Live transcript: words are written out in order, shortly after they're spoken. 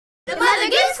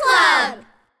Goose Club!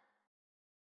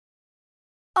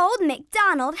 Old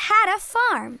MacDonald had a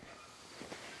farm.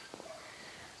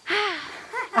 Hey,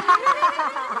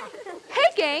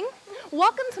 gang!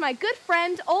 Welcome to my good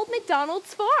friend, Old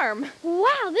MacDonald's farm.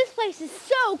 Wow, this place is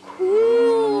so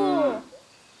cool.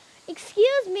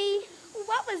 Excuse me.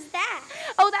 What was that?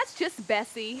 Oh, that's just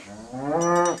Bessie.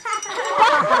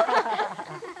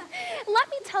 Let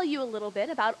me tell you a little bit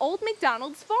about Old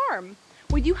MacDonald's farm.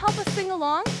 Would you help us sing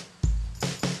along?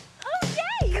 Oh,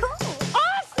 yay! Cool!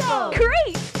 Awesome!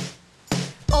 Great!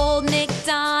 Old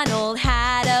MacDonald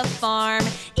had a farm,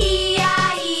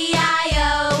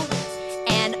 E-I-E-I-O.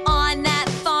 And on that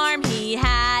farm he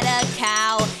had a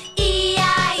cow,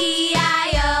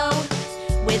 E-I-E-I-O.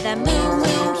 With a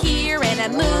moo-moo here and a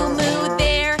moo-moo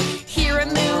there. Here a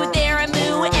moo, there a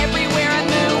moo, everywhere a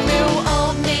moo-moo.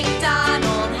 Old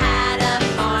MacDonald had a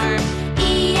farm,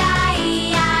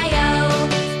 E-I-E-I-O.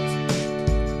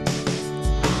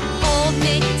 Old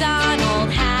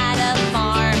MacDonald had a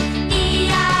farm,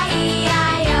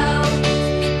 E-I-E-I-O.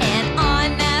 And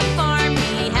on that farm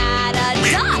he had a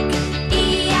duck,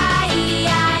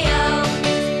 E-I-E-I-O.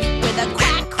 With a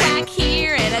quack, quack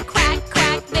here and a quack,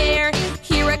 quack there.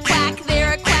 Here a quack,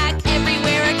 there a quack,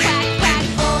 everywhere a quack, quack.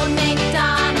 Old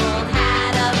MacDonald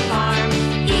had a farm,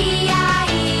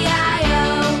 E-I-E-I-O.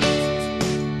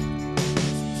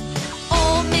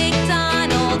 Old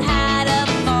MacDonald had a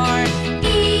farm,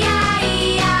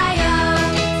 E-I-E-I-O.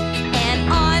 And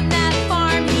on that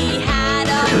farm he had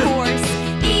a horse,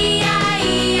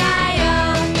 E-I-E-I-O.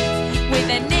 With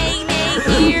a neigh, neigh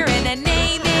here and a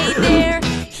neigh, neigh there.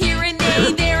 Here a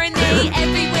neigh, there a neigh,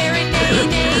 everywhere a neigh,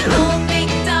 neigh. Old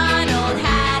MacDonald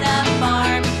had a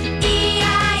farm,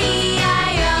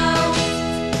 E-I-E-I-O.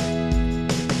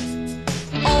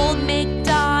 Old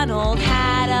MacDonald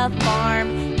had a farm,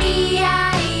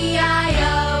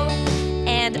 E-I-E-I-O.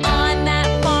 And on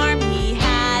that farm he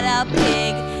had a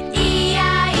pig,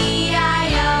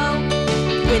 E-I-E-I-O.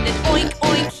 With an oink,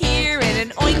 oink here and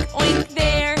an oink, oink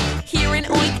there. Here an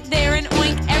oink, there an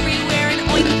oink, everywhere an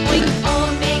oink, oink.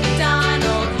 Old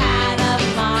MacDonald had a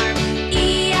farm,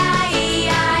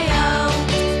 E-I-E-I-O.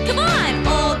 Come on!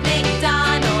 Old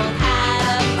MacDonald had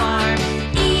a farm,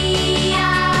 E-I-E-I-O.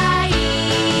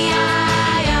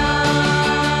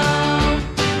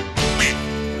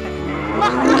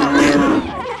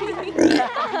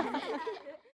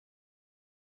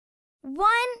 1,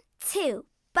 2,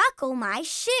 buckle my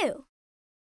shoe.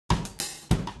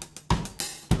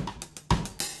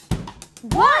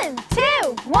 1,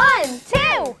 2, 1,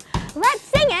 2. Let's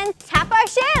sing and tap our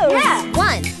shoes. Yeah.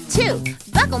 1, 2,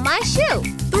 buckle my shoe.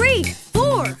 3,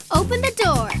 4, open the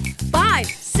door. 5,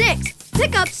 6,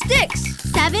 pick up sticks.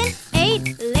 7,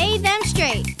 8, lay them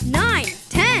straight. 9,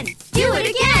 10, Do it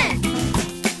again.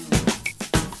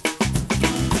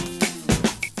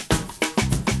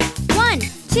 1,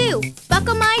 2,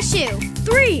 buckle my shoe.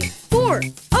 3, 4,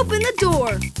 open the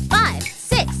door. 5,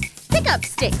 6, pick up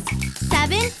sticks.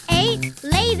 7, 8,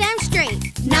 lay them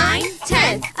straight. 9,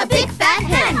 10, a big fat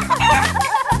hen.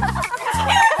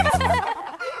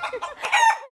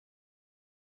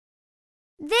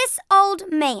 This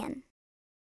old man.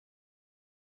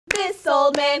 This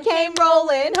old man came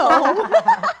rolling home.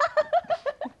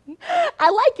 I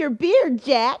like your beard,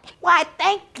 Jack. Why,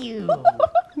 thank you.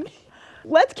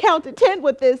 Let's count to 10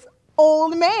 with this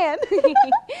old man.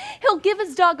 He'll give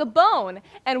his dog a bone,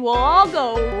 and we'll all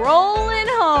go rolling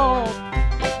home.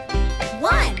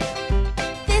 1.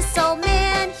 This old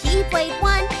man, he played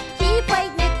 1. He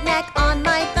played knick-knack on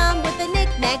my thumb with a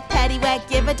knick-knack, paddywhack,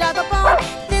 give a dog a bone.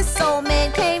 This old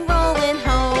man came rolling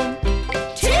home.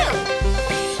 2.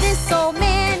 This old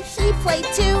man, he played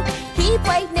 2. He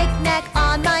played knick-knack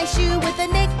on my shoe with a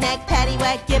knick-knack,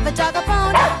 paddywhack, give a dog a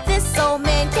bone. This old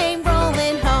man came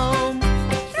rolling home.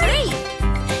 3.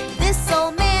 This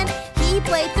old man, he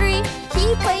played 3.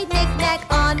 He played knick-knack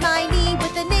on my knee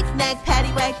with a knick-knack,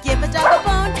 paddywhack, give a dog a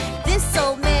bone. This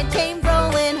old man came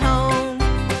rolling home.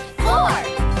 4.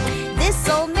 This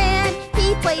old man,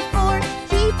 he played 4.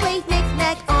 He played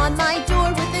knick-knack on my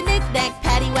door with a knick-knack,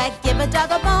 paddywhack, give a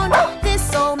dog a bone.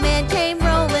 This old man came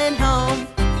rolling home.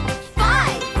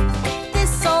 5.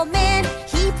 This old man,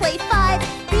 he played 5.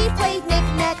 He played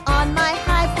knick-knack on my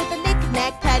hive with a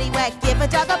knick-knack, paddywhack, give a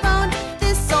dog a bone.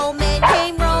 This old man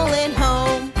came rolling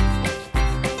home.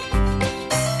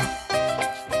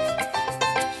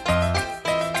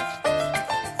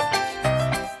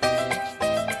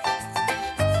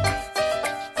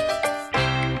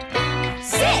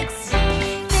 6.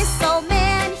 This old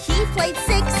man, he played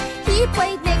 6. He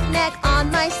played knick-knack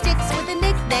on my sticks with a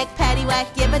knick-knack,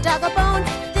 paddywhack, give a dog a bone.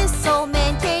 This old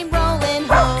man came rolling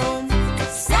home.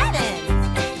 7.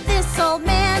 This old man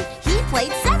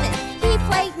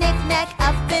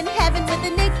in heaven with a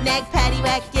knick-knack,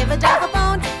 paddywhack, give a dog a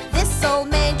bone. This old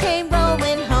man came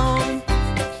rolling home.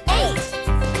 8.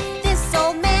 This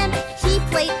old man, he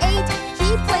played 8.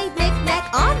 He played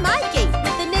knick-knack on my gate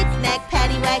with a knick-knack,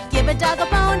 paddywhack, give a dog a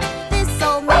bone. This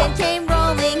old man came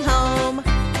rolling home.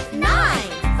 9.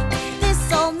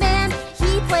 This old man,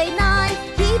 he played 9.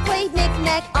 He played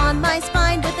knick-knack on my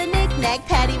spine with a knick-knack,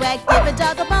 paddywhack, give a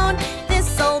dog a bone.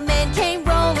 This old man came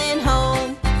rolling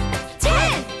home.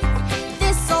 10.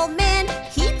 This old man,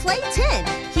 he played 10.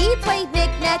 He played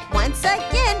knick-knack once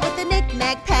again with a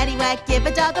knick-knack, paddywhack, give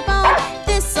a dog a bone.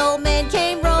 This old man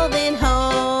came rolling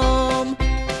home.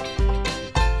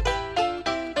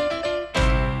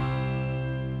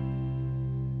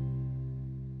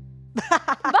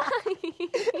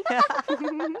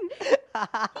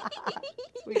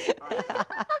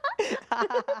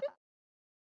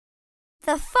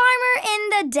 The Farmer in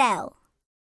the Dell.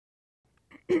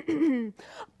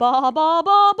 Ba ba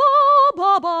ba ba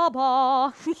ba ba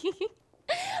ba.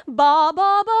 Ba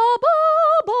ba ba ba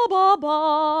ba ba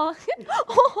ba.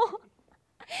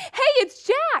 Hey, it's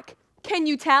Jack. Can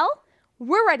you tell?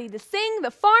 We're ready to sing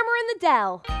The Farmer in the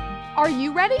Dell. Are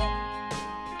you ready?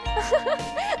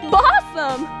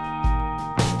 Awesome.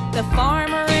 The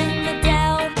farmer in the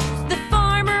dell, the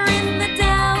farmer in the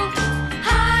dell.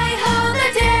 Hi-ho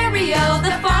the dairy-o,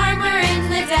 the farmer in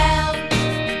the dell.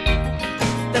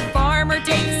 The farmer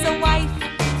takes a wife,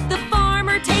 the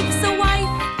farmer takes a wife.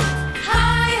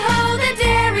 Hi-ho the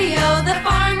dairy-o, the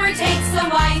farmer takes a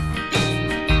wife.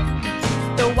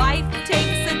 The wife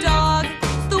takes a dog,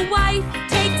 the wife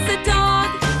takes a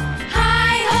dog.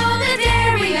 Hi-ho the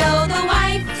dairy-o, the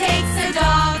wife takes a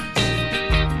dog.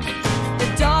 The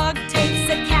dog takes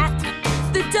a cat,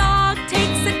 the dog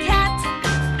takes a cat.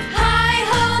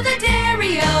 Hi-ho the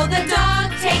dairy-o, the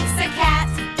dog takes a cat.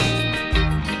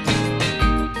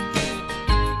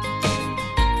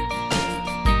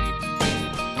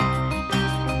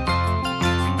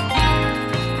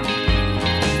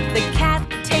 The cat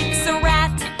takes a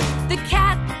rat, the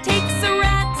cat takes a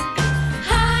rat.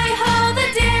 Hi-ho the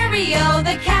dairy-o,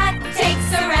 the cat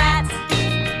takes a rat.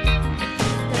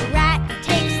 The rat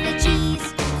takes the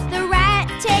cheese. The rat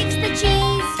takes the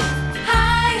cheese.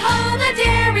 Hi-ho the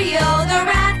dairy-o, the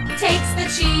rat takes the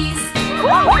cheese.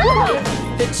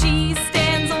 The cheese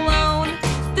stands alone,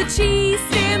 the cheese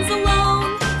stands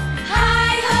alone.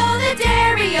 Hi-ho the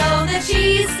dairy-o, the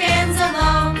cheese stands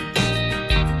alone.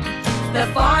 The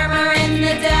farmer in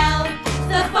the dell,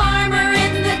 the farmer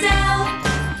in the dell.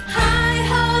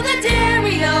 Hi-ho the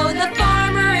dairy-o, the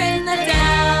farmer in the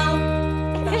dell.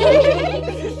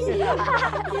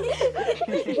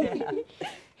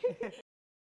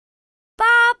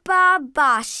 Ba ba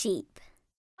ba sheep.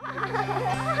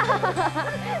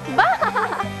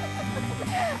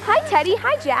 Hi, Teddy.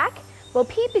 Hi, Jack. Well,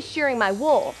 Peep is shearing my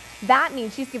wool. That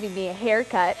means she's giving me a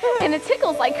haircut, and it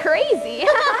tickles like crazy.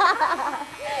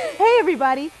 Hey,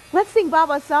 everybody. Let's sing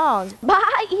Baba's song.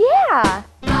 Bye, yeah.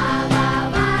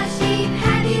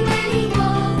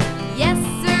 Yes,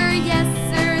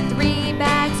 sir, 3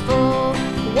 bags full.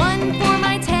 1 for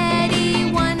my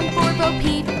Teddy, 1 for Bo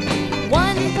Peep,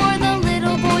 1 for the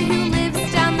little boy who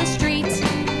lives down the street.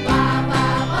 Ba,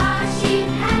 ba, ba, sheep,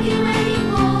 have you any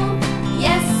wool?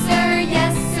 Yes, sir,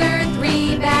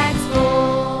 3 bags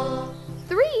full.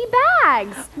 3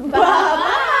 bags.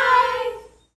 Bye-bye.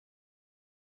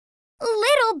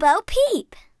 Little Bo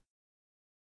Peep.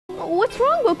 What's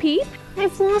wrong, Bo Peep?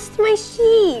 I've lost my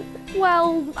sheep.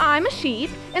 Well, I'm a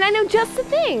sheep, and I know just the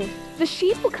thing. The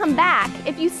sheep will come back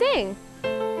if you sing.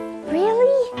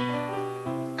 Really?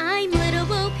 I'm Little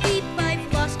Bo Peep.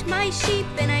 I've lost my sheep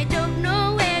and I don't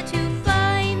know where to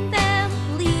find them.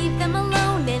 Leave them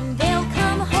alone and they'll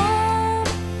come home,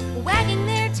 wagging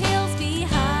their tails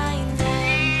behind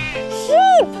them.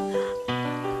 Sheep!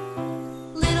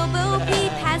 Little Bo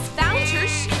Peep has found her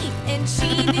sheep and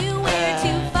she knew where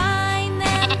to find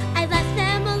them. I left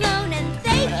them alone and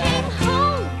they came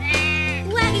home,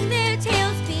 wagging their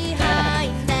tails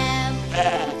behind them.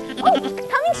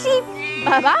 Coming, sheep!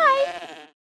 Bye-bye.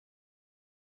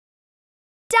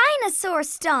 Dinosaur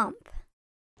Stomp.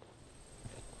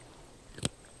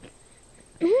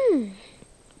 Hey,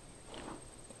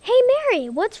 Mary,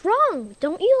 what's wrong?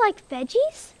 Don't you like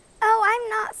veggies? Oh, I'm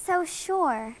not so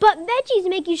sure. But veggies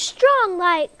make you strong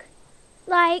like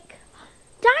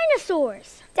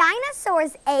dinosaurs.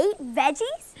 Dinosaurs ate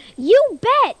veggies? You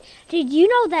bet! Did you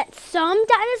know that some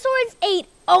dinosaurs ate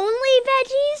only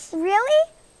veggies? Really?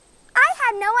 I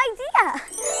had no idea.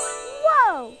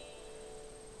 Whoa!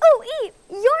 Oh, Eep,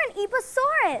 you're an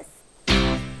Eeposaurus.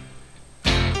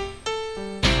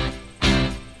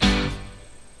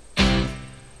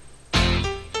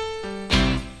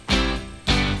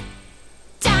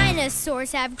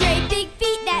 Dinosaurs have great big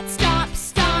feet that stomp,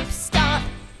 stomp, stomp.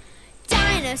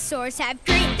 Dinosaurs have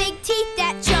great big teeth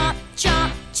that chomp,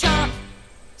 chomp, chomp.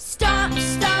 Stomp,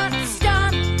 stomp,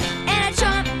 stomp, and a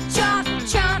chomp, chomp,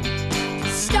 chomp.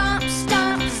 Stomp,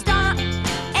 stomp, stomp,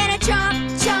 and a chomp,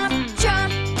 chomp,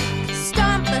 chomp.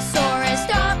 Stomposaurus,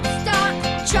 stomp, stomp.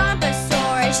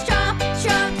 Chomposaurus, chomp,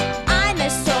 chomp. I'm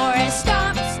a saurus,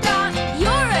 stomp, stomp.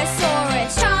 You're a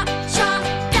saurus, chomp, chomp.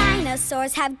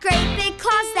 Dinosaurs have great big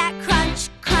claws that crunch,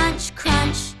 crunch,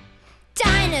 crunch.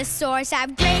 Dinosaurs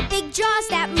have great big jaws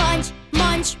that munch,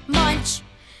 munch, munch.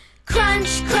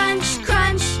 Crunch, crunch,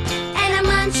 crunch, and a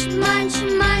munch, munch,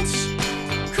 munch.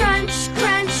 Crunch,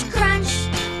 crunch, crunch,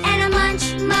 and a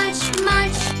munch, munch,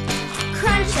 munch.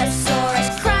 Crunchosaurus,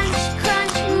 crunch,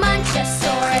 crunch,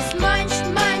 munchosaurus, munch,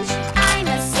 munch. I'm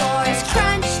a saurus,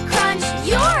 crunch, crunch.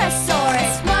 You're a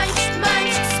saurus, munch,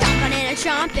 munch. Stomping and a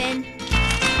chomping,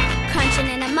 crunching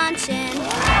and a munching.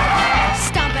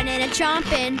 Stomping and a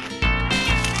chomping,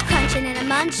 crunching and a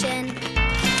munching.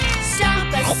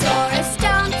 Stomposaurus,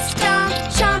 stomp, stomp.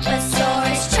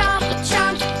 Chomposaurus, chomp,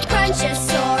 chomp.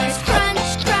 Crunchosaurus, crunch,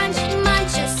 crunch.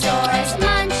 Munchosaurus,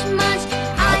 munch, munch.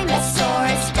 I'm a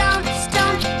saurus, stomp,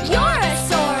 stomp. You're a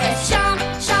saurus, chomp,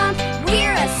 chomp.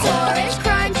 We're a saurus,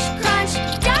 crunch, crunch.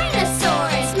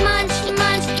 Dinosaurs, munch,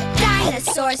 munch.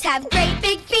 Dinosaurs have great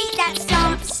big feet that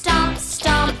stomp, stomp,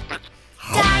 stomp.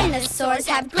 Dinosaurs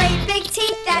have great big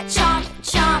teeth that chomp,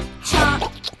 chomp, chomp.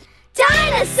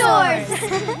 Dinosaurs!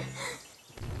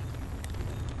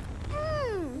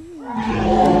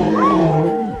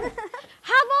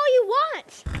 Have all you want.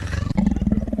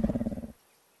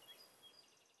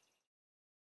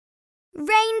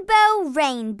 Rainbow,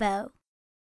 rainbow.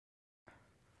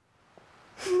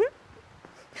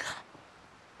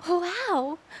 Oh,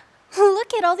 wow.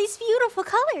 Look at all these beautiful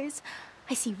colors.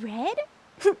 I see red,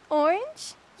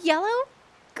 orange, yellow,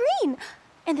 green,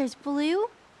 and there's blue,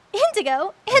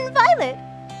 indigo, and violet.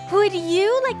 Would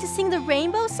you like to sing the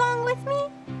rainbow song with me?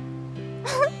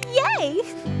 Yay!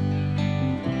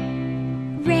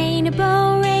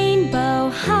 Rainbow, rainbow,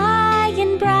 high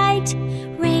and bright.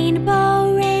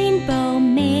 Rainbow, rainbow,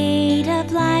 made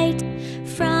of light.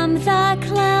 From the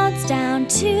clouds down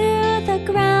to the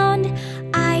ground,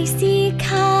 I see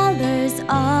colors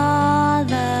all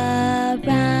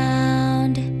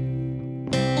around.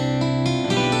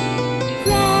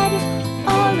 Red,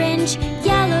 orange,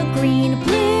 yellow, green,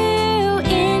 blue,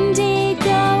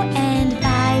 indigo, and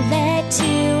violet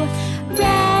too.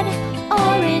 Red,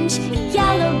 orange,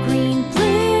 yellow, green,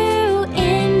 blue,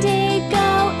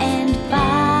 indigo, and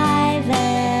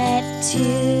violet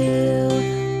too.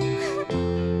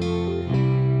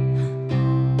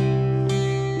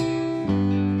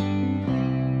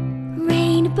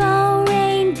 Rainbow,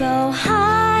 rainbow,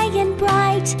 high and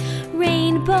bright.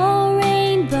 Rainbow,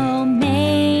 rainbow,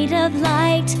 made of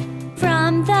light.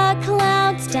 From the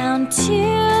clouds down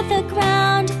to the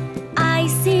ground, I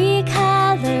see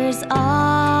colors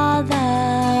all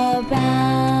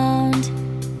around.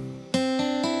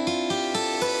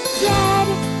 Red,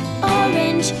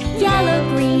 orange, yellow,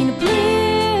 green,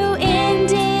 blue,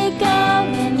 indigo,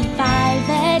 and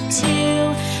violet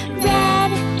too.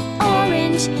 Red,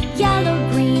 orange, yellow,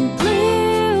 green,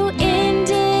 blue,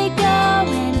 indigo,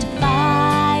 and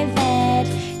violet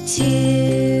too.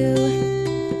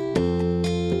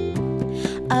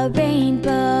 A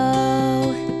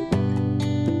rainbow,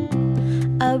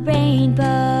 a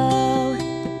rainbow,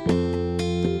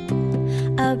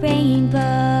 a rainbow.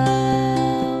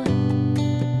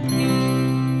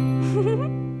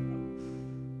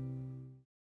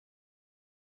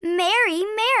 Mary,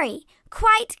 Mary,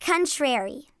 quite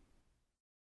contrary.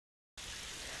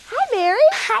 Hi, Mary.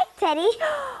 Hi, Teddy.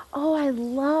 Oh, I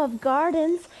love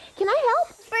gardens. Can I help?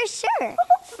 For sure.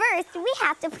 First, we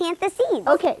have to plant the seeds.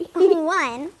 Okay.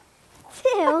 1,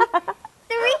 2,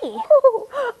 3.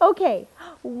 Okay.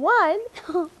 1,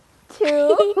 2,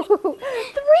 3.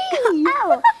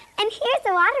 Oh, and here's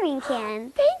a watering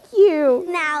can. Thank you.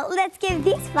 Now, let's give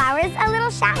these flowers a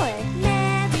little shower.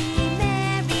 Mary,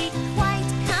 Mary, quite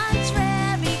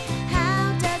contrary,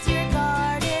 how does your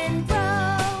garden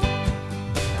grow?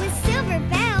 With silver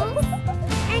bells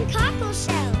and cockle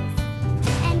shells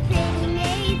and pretty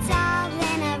maids all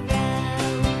in a row.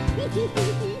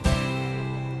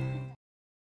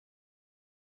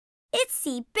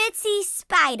 Itsy bitsy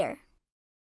spider.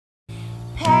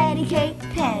 Patty cake,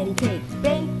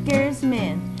 baker's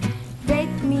man.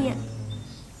 Bake me a...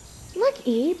 Look,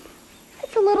 Eep.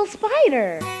 It's a little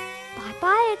spider.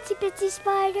 Bye-bye, itsy bitsy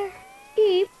spider.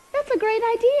 Eep, that's a great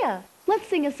idea. Let's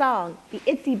sing a song, The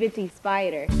Itsy Bitsy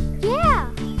Spider. Yeah.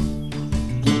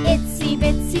 The itsy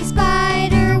bitsy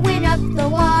spider went up the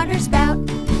water spout.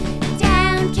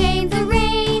 Down came the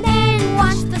rain and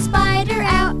washed the spider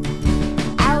out.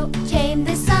 Out came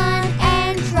the sun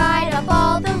and dried up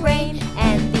all the rain.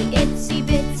 And the itsy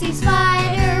bitsy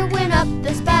spider went up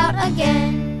the spout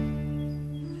again.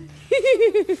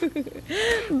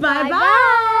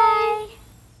 Bye-bye.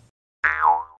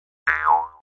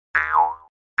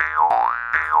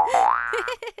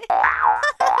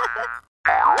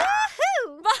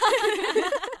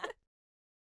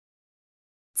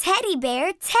 Teddy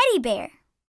bear, teddy bear.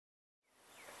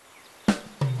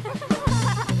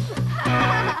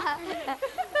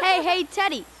 Hey,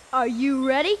 Teddy, are you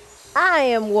ready? I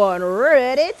am one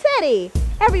ready Teddy.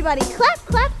 Everybody clap,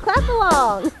 clap, clap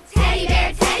along. Teddy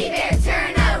bear,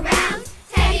 turn around.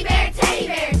 Teddy bear,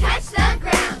 touch the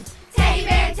ground. Teddy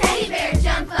bear,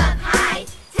 jump up high.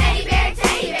 Teddy bear,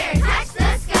 touch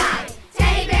the sky.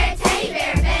 Teddy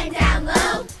bear, bend down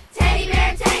low. Teddy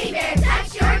bear,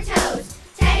 touch your toes.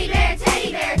 Teddy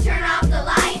bear, turn off the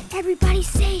light. Everybody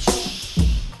say shh.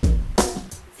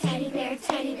 Teddy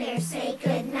bear, say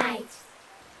good night.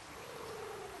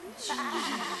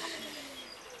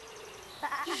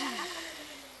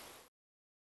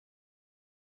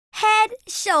 Head,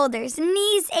 shoulders,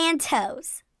 knees, and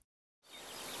toes.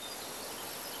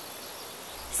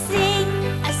 Sing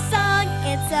a song,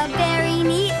 it's a very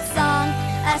neat song.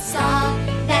 A song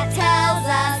that tells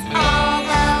us all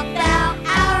about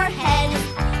our head,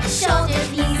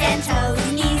 shoulders, knees, and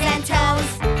toes, knees and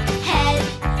toes. Head,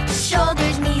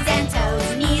 shoulders, knees, and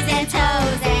toes, knees and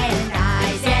toes. And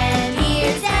eyes and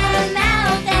ears and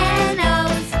mouth and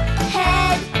nose.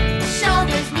 Head,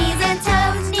 shoulders, knees, and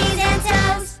toes, knees and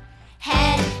toes.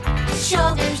 Head,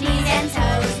 shoulders, knees and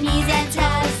toes, knees and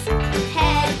toes.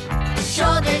 Head,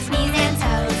 shoulders, knees and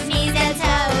toes, knees and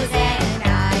toes. And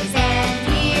eyes and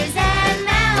ears and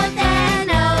mouth and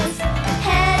nose.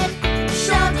 Head,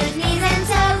 shoulders, knees and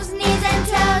toes, knees and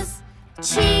toes.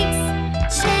 Cheeks,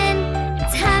 chin,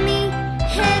 tummy,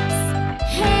 hips,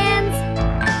 hands,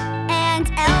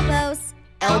 and elbows.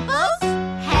 Elbows?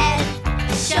 Head,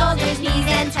 shoulders, knees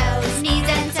and toes, knees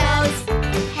and toes.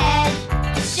 Head,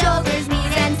 shoulders,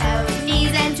 knees and toes,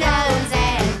 knees and toes.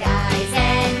 And eyes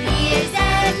and ears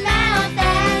and mouth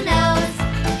and nose.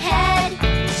 Head,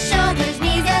 shoulders,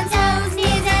 knees and toes,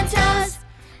 knees and toes.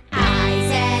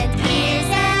 Eyes and ears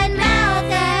and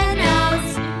mouth and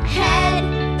nose. Head,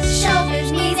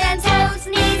 shoulders, knees and toes,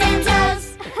 knees and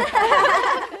toes.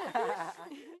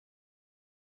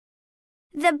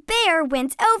 The bear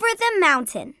went over the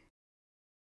mountain.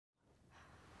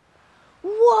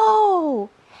 Whoa!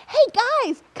 Hey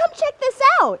guys, come check this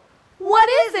out. What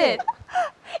is it?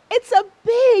 It's a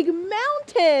big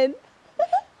mountain.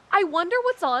 I wonder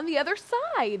what's on the other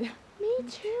side. Me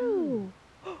too.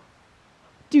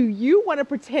 Do you want to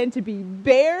pretend to be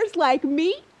bears like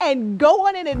me and go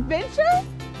on an adventure?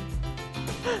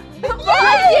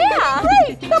 Yeah!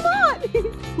 Great, come on.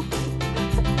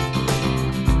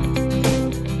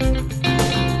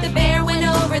 The bear went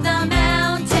over the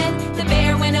mountain. The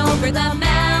bear went over the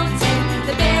mountain.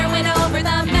 The bear went over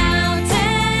the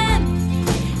mountain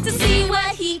to see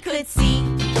what he could see.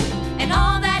 And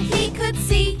all that he could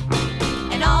see,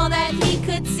 and all that he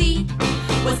could see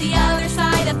was the other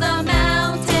side of the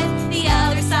mountain. The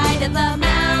other side of the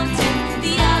mountain.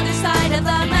 The other side of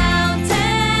the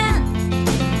mountain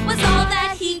was all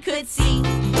that he could see.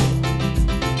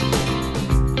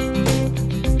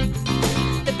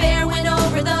 The bear went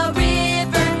over the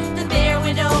river. The bear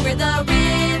went over the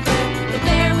river. The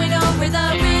bear went over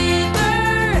the river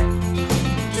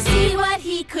to see what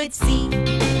he could see.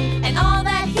 And all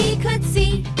that he could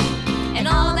see, and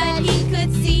all that he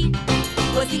could see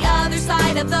was the other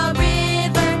side of the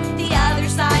river. The other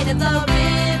side of the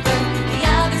river. The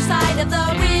other side of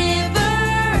the river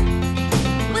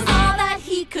was all that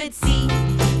he could see.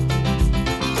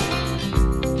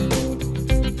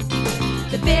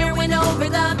 The bear went over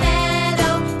the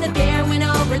meadow. The bear went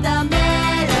over the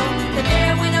meadow. The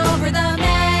bear went over the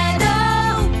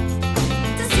meadow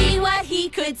to see what he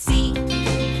could see.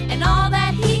 And all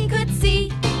that he could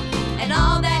see, and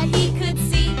all that he could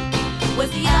see was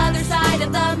the other side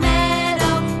of the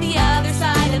meadow. The other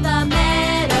side of the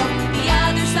meadow. The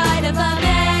other side of the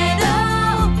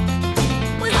meadow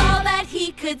was all that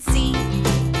he could see.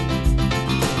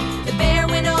 The bear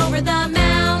went over the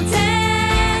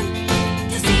mountain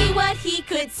to see what he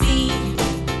could see.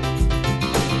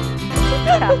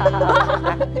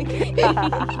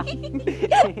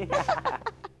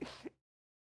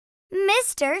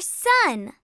 Mr.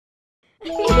 Sun.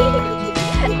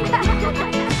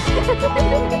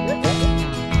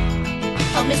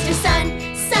 Oh, Mr. Sun,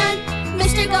 Sun,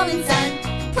 Mr. Golden Sun,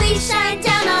 please shine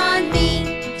down on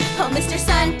me. Oh, Mr.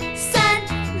 Sun, Sun,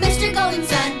 Mr. Golden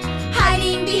Sun,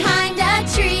 hiding behind a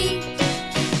tree.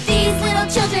 These little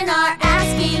children are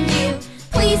asking you,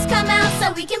 please come out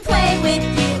so we can play with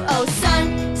you. Oh,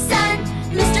 Sun, Sun,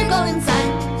 Mr. Golden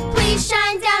Sun, please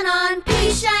shine down on,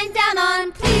 please shine down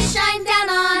on, please shine down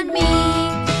on me.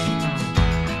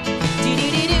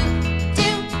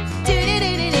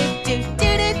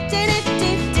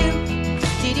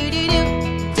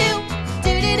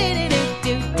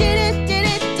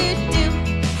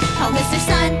 Oh, Mr.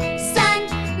 Sun, Sun,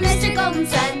 Mr. Golden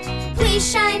Sun,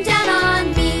 please shine down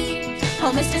on me.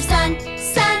 Oh, Mr. Sun,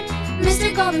 Sun,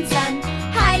 Mr. Golden Sun,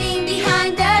 hiding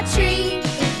behind the tree.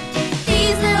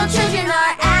 These little children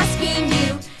are asking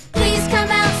you, please come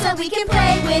out so we can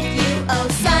play with you. Oh,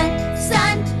 Sun,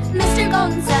 Sun, Mr.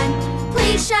 Golden Sun,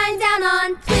 please shine down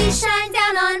on, please shine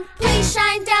down on, please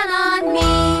shine down on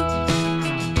me.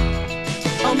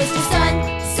 Oh, Mr. Sun,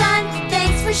 Sun,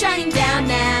 thanks for shining down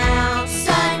now,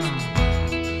 Sun.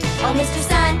 Oh, Mr.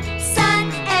 Sun,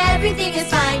 Sun, everything is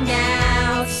fine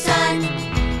now, Sun.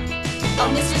 Oh,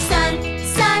 Mr. Sun,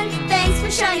 Sun, thanks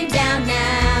for shining down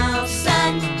now,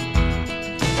 Sun.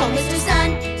 Oh, Mr.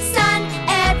 Sun, Sun,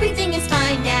 everything is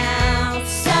fine now,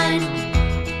 Sun.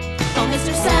 Oh,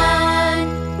 Mr. Sun.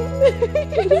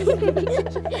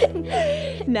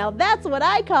 Now that's what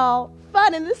I call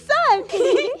fun in the sun.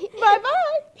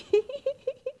 Bye-bye.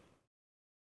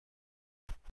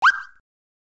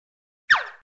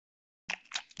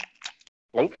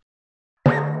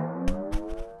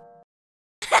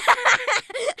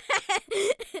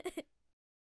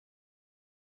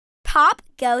 Pop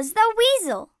goes the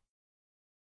weasel.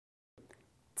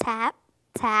 Tap,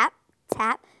 tap,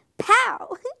 tap,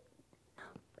 pow.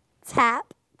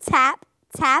 Tap, tap,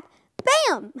 tap,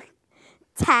 bam.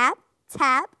 Tap,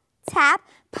 tap, tap,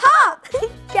 pop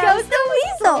goes the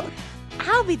weasel.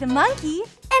 I'll be the monkey.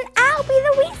 And I'll be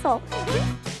the weasel.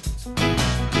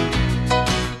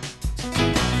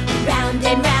 Round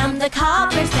and round the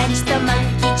cobbler's bench, the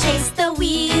monkey chased the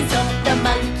weasel. The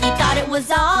monkey thought it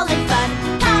was all in fun.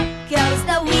 Pop goes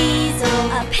the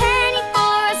weasel. A penny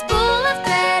for a spool of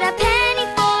thread, a penny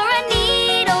for a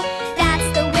needle. That's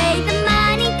the way the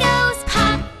money goes.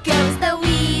 Pop goes the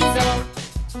weasel.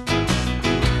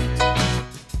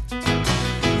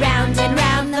 Round and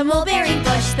round the mulberry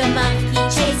bush, the monkey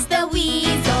chased the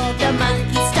weasel. The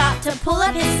monkey stopped to pull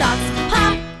up his socks.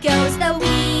 Pop goes the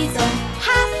weasel.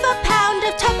 Half a pound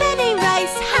of tuppenny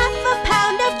rice, half a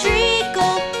pound of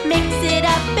treacle. Mix it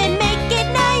up and make it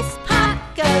nice. Pop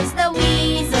goes the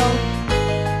weasel.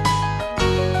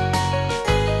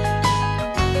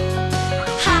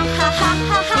 Ha ha ha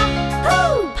ha ha,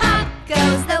 hoo! Pop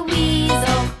goes the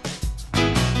weasel.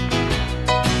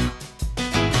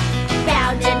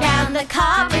 Round and round the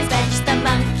cobbler's bench, the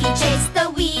monkey chased the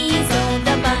weasel.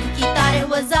 The monkey thought it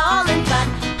was all in fun.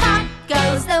 Pop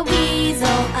goes the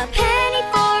weasel. A penny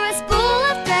for a spool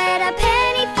of thread, a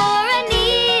penny for a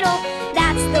needle.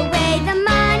 That's the way the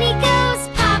money goes.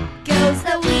 Pop goes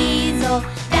the weasel.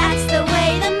 That's the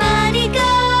way the money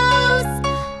goes.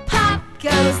 Pop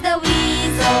goes the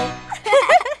weasel.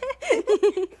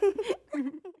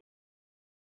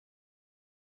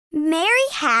 Mary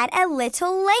had a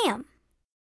little lamb.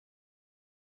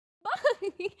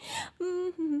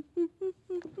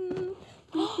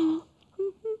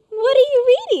 What are you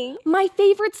reading? My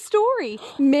favorite story,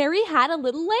 Mary Had a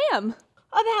Little Lamb.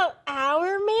 About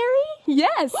our Mary?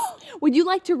 Yes. Would you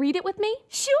like to read it with me?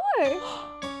 Sure.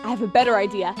 I have a better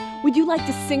idea. Would you like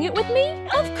to sing it with me?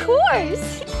 Of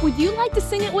course. Would you like to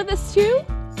sing it with us too?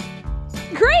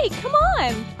 Great, come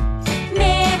on.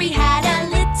 Mary had a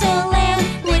little lamb,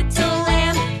 little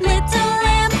lamb, little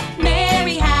lamb.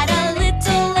 Mary had a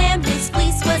little lamb whose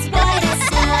fleece was white as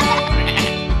snow.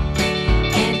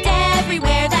 And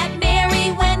everywhere that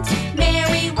Mary went,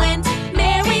 Mary went,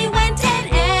 Mary went.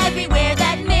 And everywhere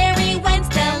that Mary went,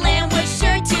 the lamb was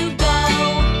sure to go.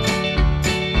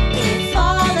 It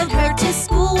followed her to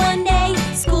school one day,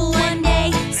 school one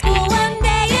day, school one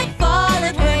day. It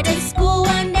followed her to school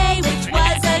one day, which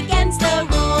was against the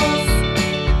rules.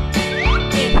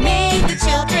 It made the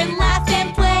children laugh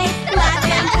and play, laugh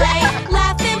and play,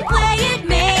 laugh and play. It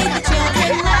made the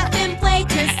children laugh and play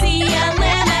to see a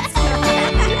lamb at school.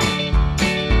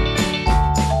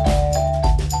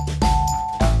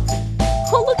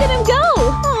 Oh, look at him go.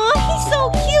 Aw, he's so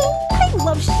cute. I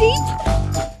love sheep.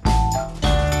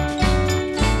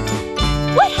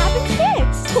 What happens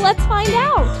next? Let's find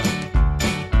out.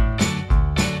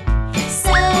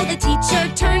 So the teacher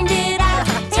turned it out,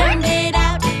 turned it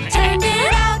out, turned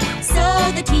it out.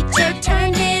 So the teacher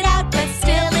turned it out, but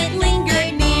still it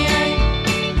lingered near.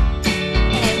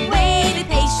 And waited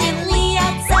patiently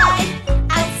outside,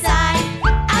 outside.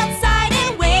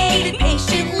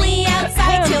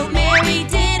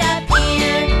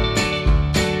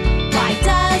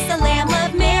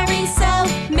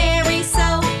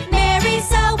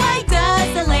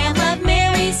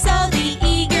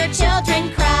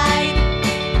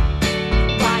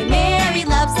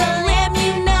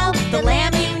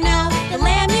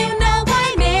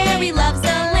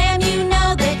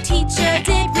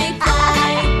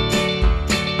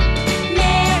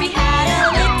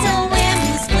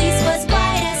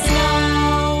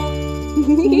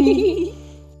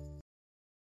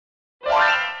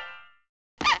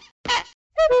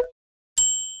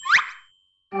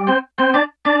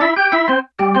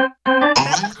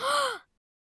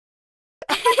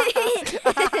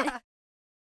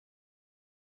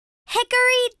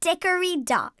 Dickory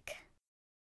Dock.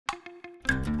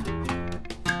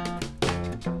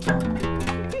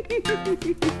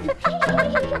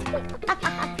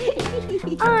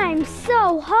 I'm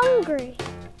so hungry.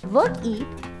 Look, Eep,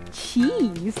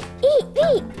 cheese. Eat,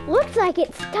 eat. Looks like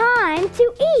it's time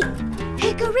to eat.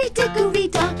 Hickory dickory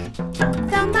dock,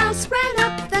 the mouse ran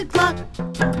up the clock.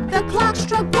 The clock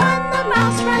struck one, the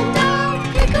mouse ran down.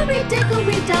 Hickory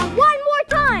dickory dock, One more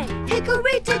time.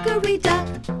 hickory dickory dock.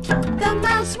 The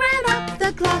mouse ran up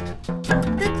the clock.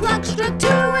 The clock struck two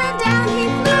and down he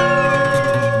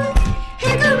flew.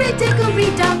 Hickory dickory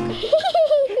dock.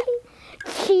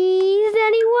 Cheese,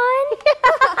 anyone?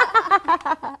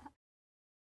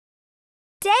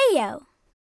 Deo.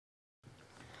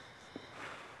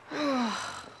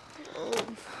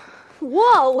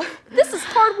 Whoa, this is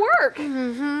hard work.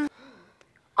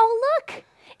 Oh, look,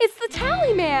 it's the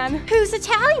tally man. Who's a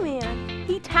tally man?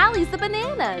 He tallies the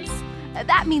bananas.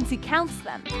 That means he counts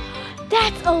them.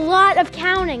 That's a lot of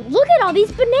counting. Look at all these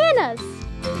bananas.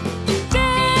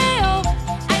 Day-o,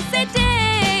 I said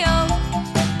day-o.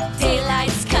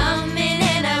 Daylight's coming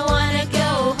and I wanna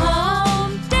go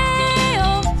home.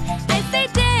 Day-o, I say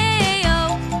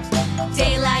day-o.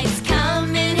 Daylight's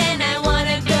coming and I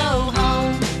wanna go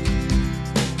home.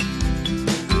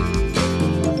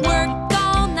 Work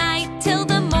all night till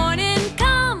the morning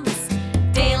comes.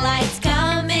 Daylight's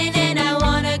coming and I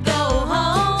wanna go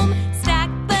home. Stack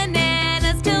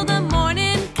bananas till the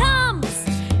morning comes.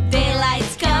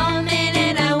 Daylight's coming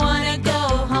and I wanna go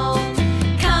home.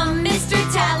 Come, Mr.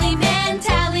 Tallyman,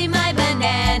 tally my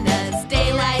bananas.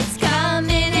 Daylight's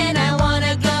coming and I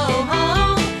wanna go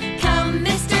home. Come,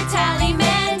 Mr.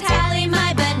 Tallyman, tally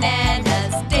my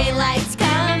bananas. Daylight's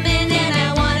coming and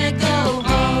I wanna go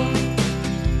home.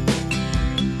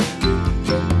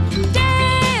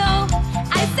 Day-o,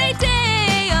 I say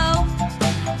day-o.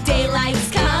 Daylight's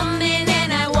coming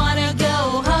and I wanna go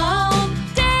home.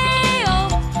 Day-o,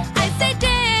 I say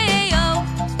day-o.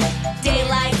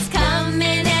 Daylight's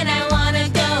coming and I wanna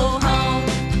go home.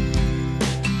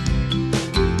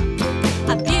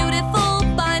 A beautiful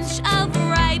bunch of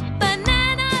ripe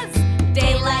bananas.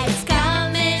 Daylight's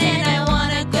coming and I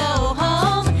wanna go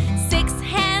home.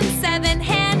 6-hand,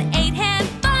 7-hand, 8-hand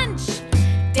bunch.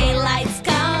 Daylight's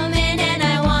coming and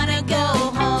I wanna go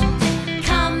home.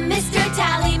 Come, Mr.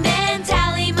 Tallyman,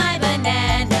 tally my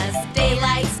bananas.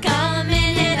 Daylight's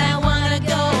coming and I wanna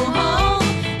go home.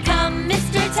 Come,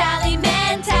 Mr.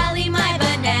 Tallyman, tally my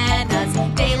bananas.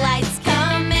 Daylight's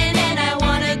coming and I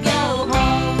wanna go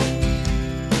home.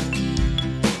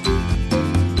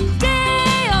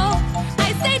 Day-o, I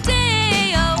say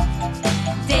day-o.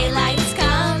 Daylight's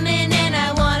coming and I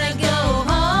wanna go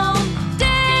home.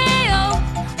 Day-o,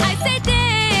 I say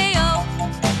day-o.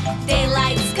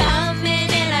 Daylight's coming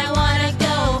and I wanna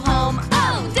go home.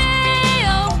 Oh,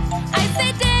 day-o, I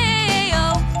say day-o.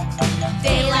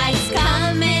 Daylight's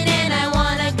coming and I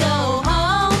wanna go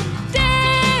home.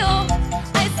 Day-o,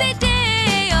 I say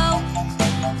day-o.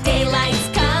 Daylight's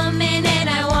coming and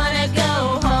I wanna go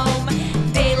home.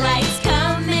 Daylight's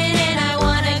coming and I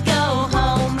wanna go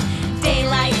home.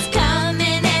 Daylight's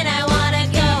coming and I wanna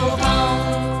go home.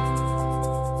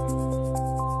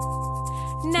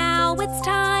 Now it's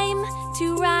time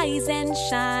to rise and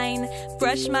shine.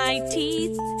 Brush my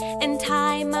teeth and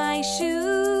tie my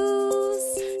shoes.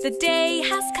 The day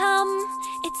has come,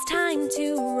 it's time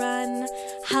to run.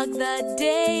 Hug the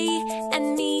day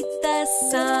and meet the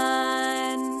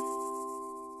sun.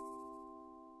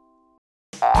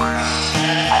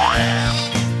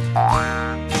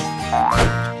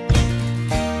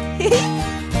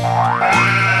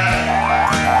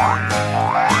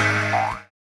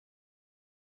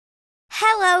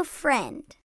 Hello, friend.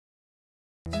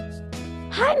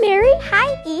 Hi, Mary.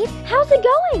 Hi, Eep. How's it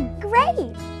going?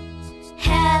 Great.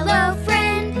 Hello,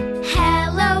 friend.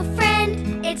 Hello,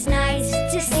 friend. It's nice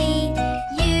to see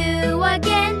you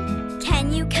again.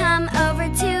 Can you come over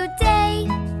today?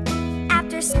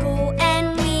 After school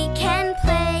and we can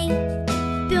play.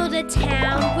 Build a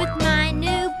town with my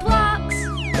new blocks.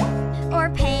 Or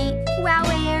paint while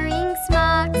wearing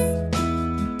smocks.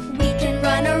 We can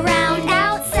run around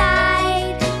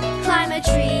outside. Climb a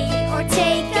tree or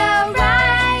take a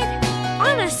ride.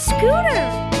 On a scooter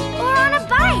or on a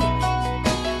bike.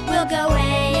 We'll go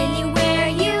anywhere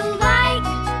you like.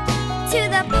 To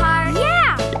the park.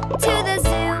 Yeah. To the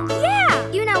zoo. Yeah.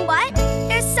 You know what?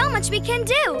 There's so much we can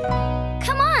do.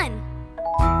 Come on.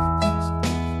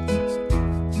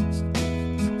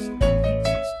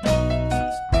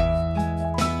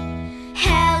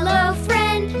 Hello,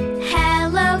 friend.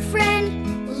 Hello,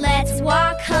 friend. Let's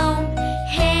walk home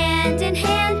hand in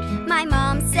hand. My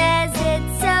mom says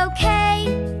it's okay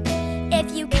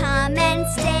if you come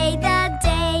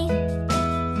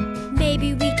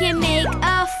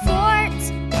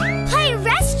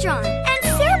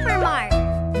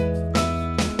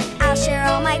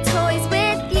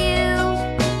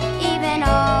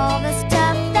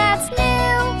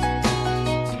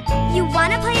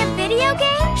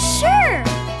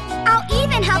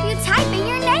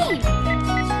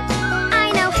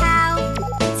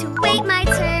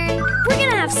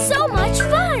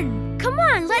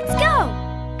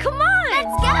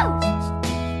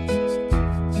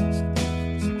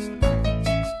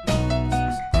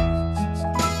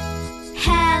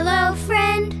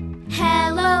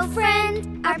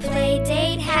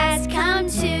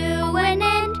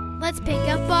pick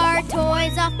up our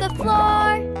toys off the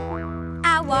floor.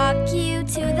 I'll walk you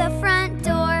to the front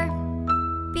door.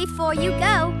 Before you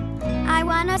go, I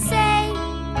wanna say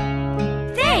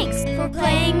thanks for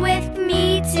playing with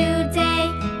me today.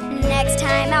 Next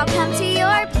time I'll come to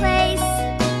your place.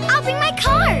 I'll bring my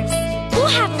cars. We'll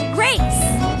have a race.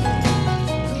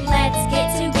 Let's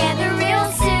get together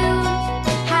real soon.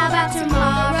 How about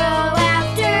tomorrow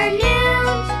afternoon?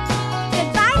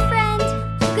 Goodbye, friend.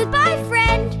 Goodbye,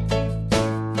 friend.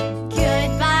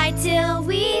 Goodbye till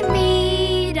we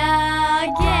meet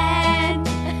again.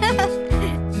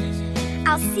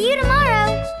 I'll see you tomorrow.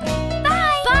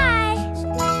 Bye. Bye.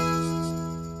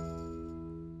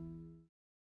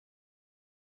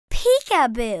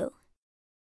 Peekaboo.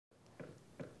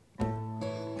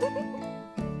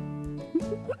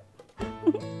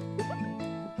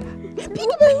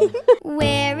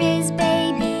 Where is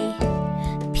baby?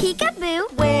 Peekaboo.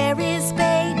 Where is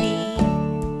baby?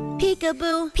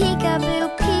 Peekaboo, Peekaboo,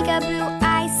 peekaboo,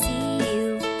 I see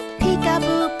you.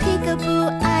 peekaboo, peekaboo,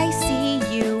 I see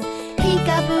you.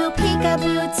 Peekaboo,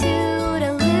 peekaboo,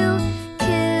 toodaloo,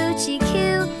 coochie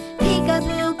coo.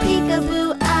 Peekaboo,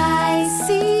 peekaboo, I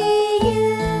see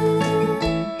you.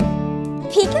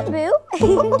 Peekaboo.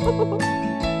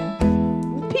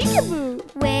 Peekaboo.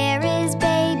 Where is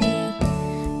baby?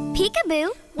 Peekaboo.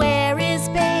 Where is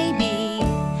baby?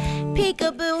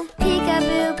 Peekaboo,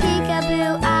 Peekaboo,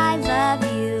 peekaboo, I love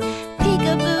you.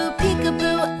 peekaboo,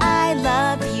 peekaboo, I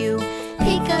love you.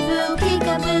 Peekaboo,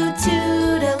 peekaboo,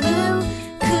 toodaloo,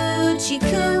 coochie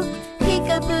coo.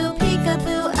 Peekaboo,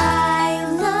 peekaboo, I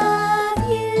love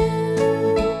you.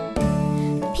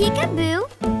 Peekaboo.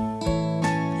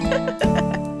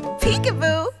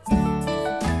 Peekaboo.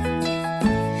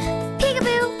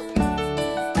 Peekaboo.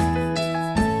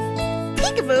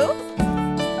 Peekaboo.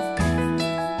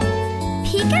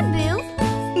 Peekaboo.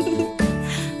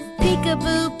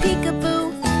 Peekaboo, peekaboo,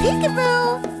 peekaboo.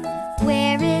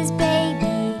 Where is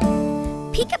baby?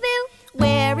 Peekaboo.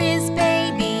 Where is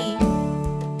baby?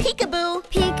 Peekaboo.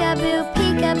 Peekaboo,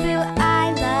 peekaboo,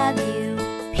 I love you.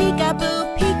 Peekaboo,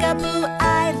 peekaboo,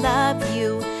 I love you.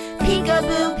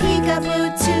 Peekaboo, peekaboo,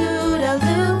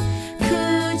 toodaloo,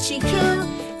 coochie coo.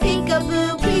 Peekaboo,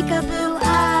 peekaboo, I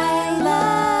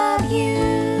love you.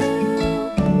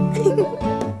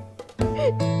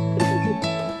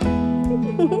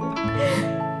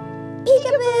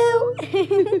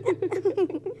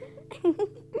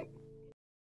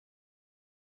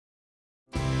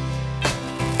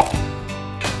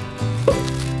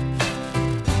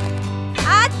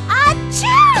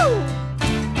 Achoo!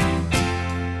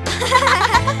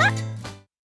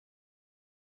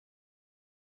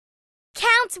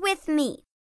 Count with me.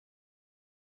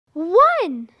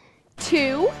 1,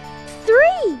 2,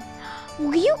 3.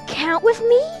 Will you count with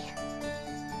me?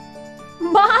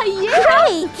 My, yeah.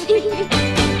 Great!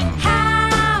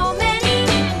 How many?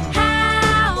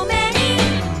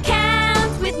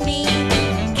 Count with me.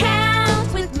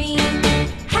 Count with me.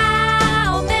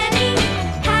 How many?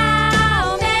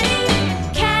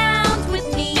 Count with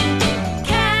me.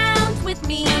 Count with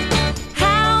me.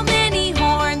 How many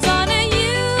horns on a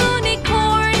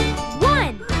unicorn?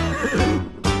 1.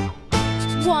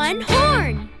 1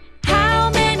 horn. How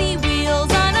many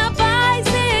wheels on a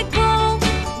bicycle?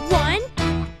 1,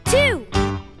 2.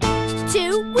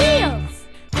 2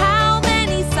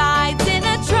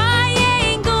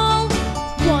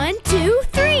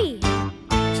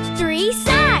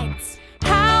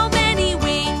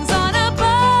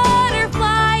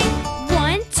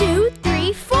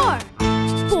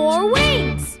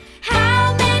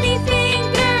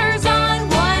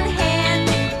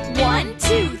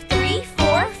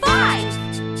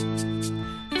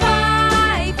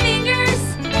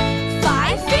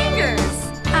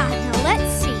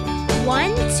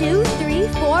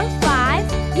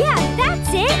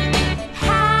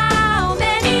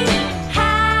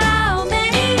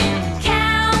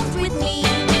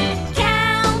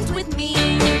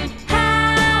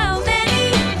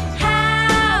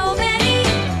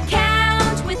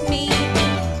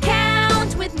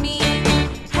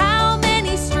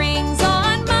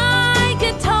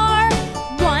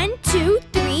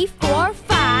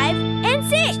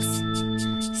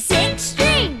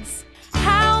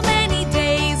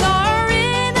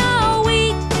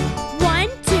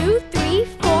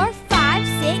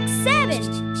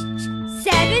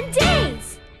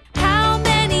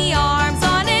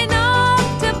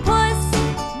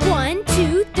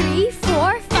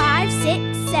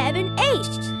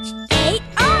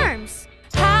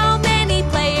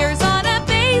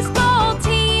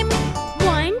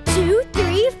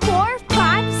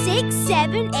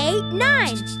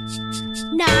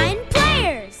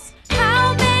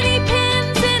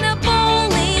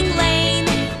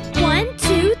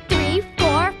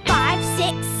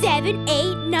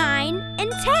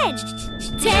 10.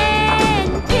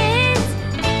 10 pins.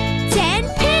 10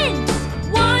 pins.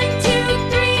 1, 2,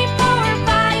 3, 4,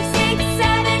 5, 6,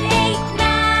 7, 8,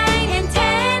 9, and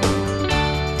 10.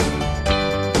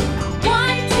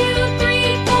 1, 2,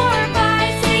 3, 4,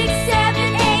 5, 6,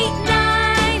 7, 8,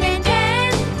 9, and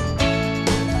 10.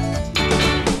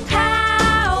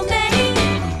 How many?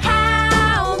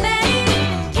 How many?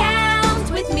 Count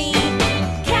with me.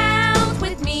 Count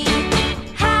with me.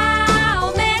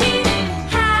 How many?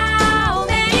 How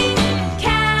many?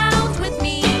 Count with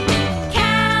me.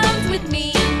 Count with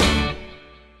me.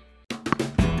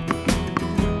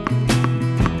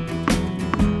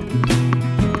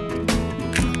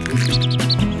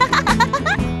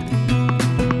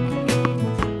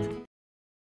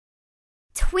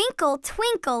 Twinkle,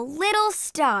 twinkle, little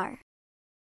star.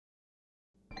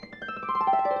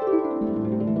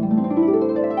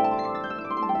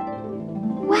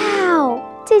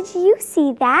 Wow, did you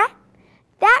see that?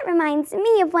 That reminds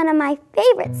me of one of my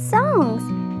favorite songs,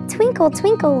 Twinkle,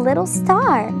 Twinkle, Little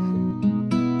Star.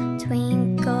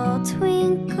 Twinkle,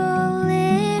 twinkle,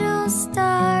 little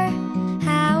star,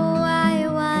 how I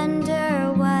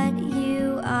wonder what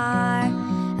you are.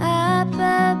 Up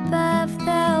above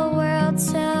the world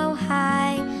so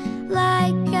high,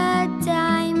 like a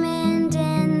diamond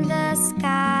in the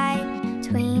sky.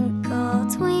 Twinkle,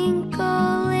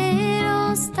 twinkle,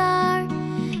 little star,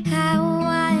 how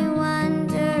I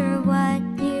wonder what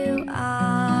you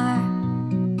are.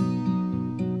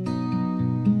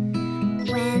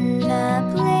 When the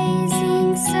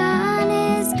blazing sun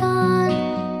is gone,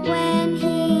 when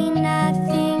he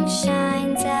nothing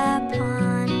shines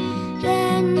upon,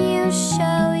 then you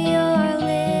show your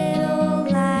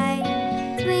little light.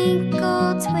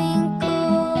 Twinkle,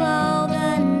 twinkle all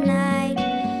the night.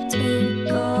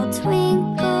 Twinkle,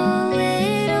 twinkle,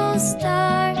 little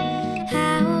star,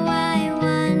 how I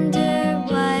wonder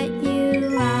what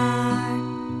you are.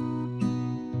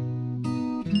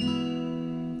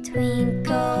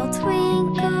 Twinkle,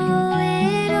 twinkle,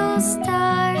 little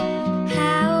star,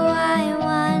 how I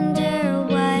wonder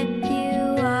what you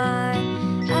are.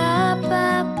 Up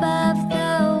above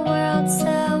the world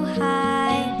so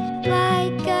high,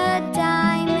 like a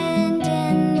diamond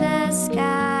in the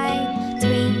sky.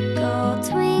 Twinkle,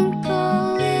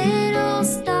 twinkle, little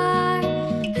star,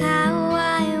 how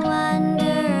I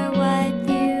wonder what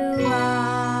you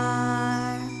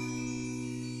are.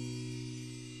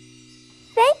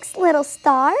 Thanks, little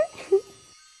star.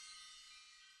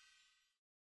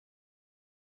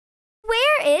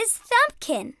 Where is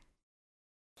Thumpkin?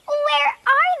 Where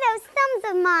are those thumbs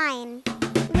of mine?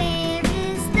 Where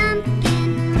is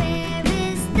Thumpkin? Where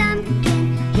is Thumpkin?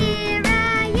 Here I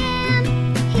am,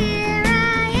 here I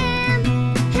am.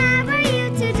 How are you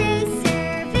today,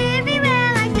 sir? Very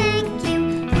well, I thank you.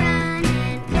 Run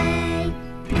and play,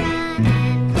 run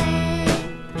and play.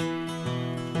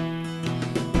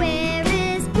 Where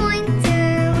is Pointer?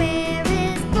 Where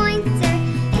is Pointer?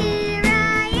 Here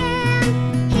I am,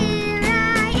 here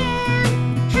I am.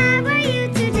 How are you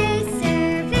today, sir?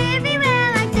 Very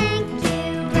well, I thank you.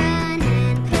 Run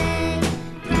and play,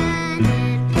 run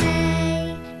and play.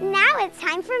 Now it's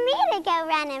time for me to go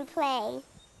run and play.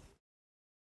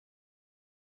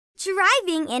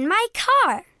 Driving in my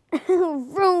car.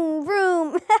 Vroom,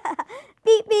 vroom.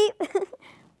 Beep, beep.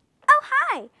 Oh,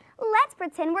 hi. Let's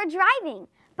pretend we're driving.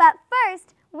 But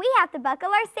first, we have to buckle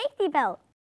our safety belt.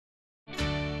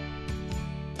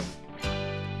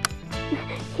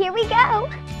 Here we go.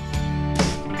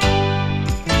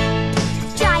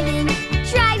 Driving,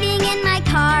 driving in my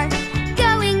car,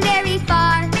 going very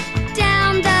far,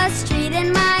 down the street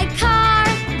in my car.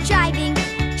 Driving,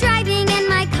 driving in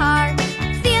my car,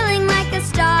 feeling like a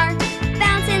star,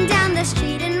 bouncing down the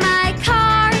street in my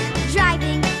car.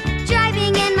 Driving,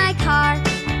 driving in my car,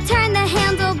 turn the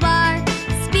handlebar,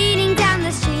 speeding down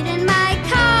the street in my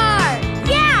car.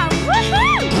 Yeah,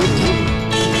 woohoo!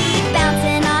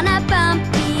 Bouncing on a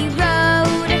bumpy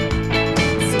road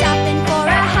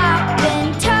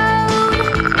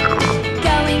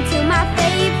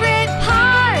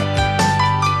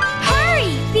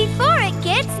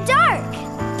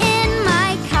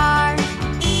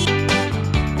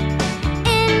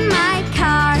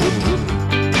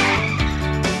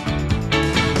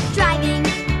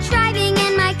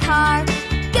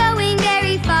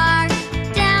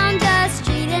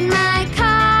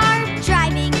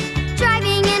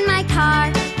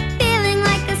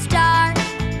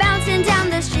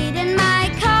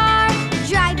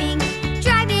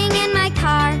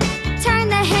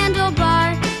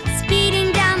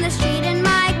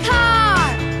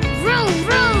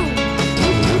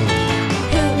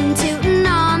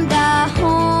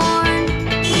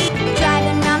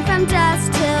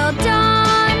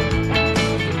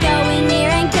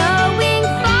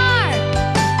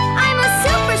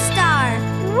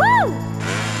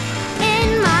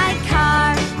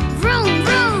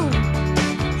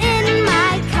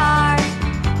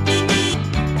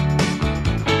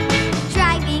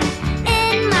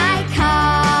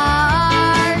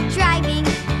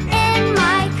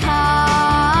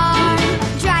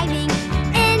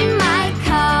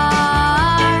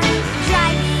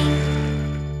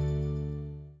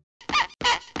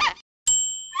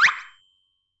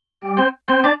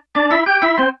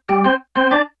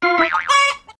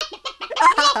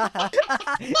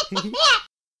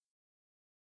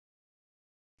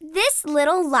this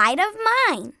little light of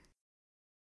mine?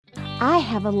 I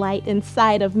have a light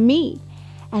inside of me,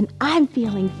 and I'm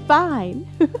feeling fine.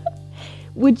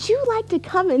 Would you like to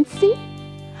come and see?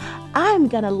 I'm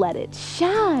gonna let it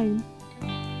shine.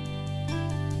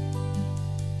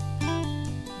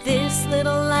 This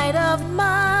little light of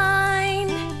mine,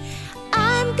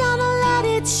 I'm gonna let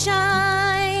it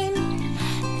shine.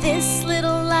 This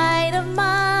little light of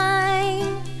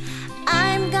mine,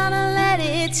 I'm gonna let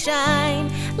it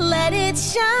shine. Let it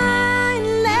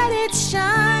shine, let it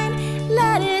shine,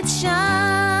 let it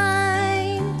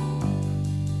shine.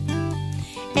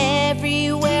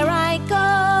 Everywhere I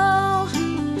go,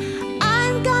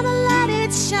 I'm gonna let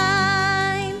it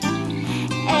shine.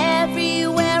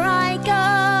 Everywhere I go,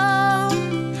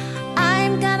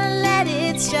 I'm gonna let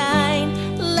it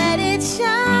shine. Let it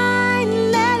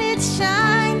shine, let it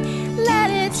shine,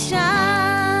 let it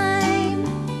shine.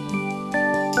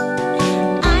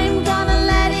 I'm gonna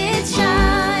let it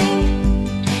shine.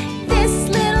 This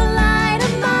little light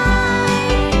of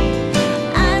mine,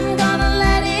 I'm gonna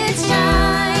let it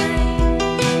shine.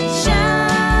 Shine.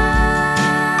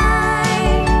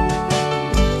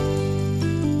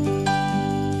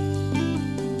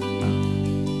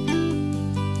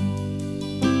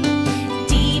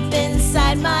 Deep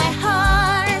inside my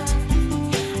heart,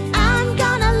 I'm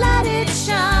gonna let it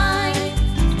shine.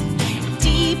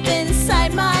 Deep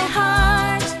inside my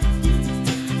heart,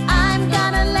 I'm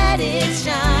gonna let it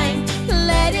shine.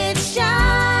 Let it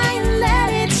shine,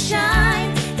 let it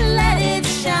shine, let it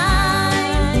shine.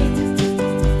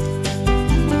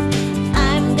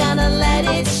 I'm gonna let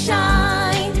it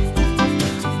shine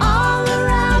all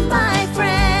around my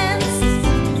friends.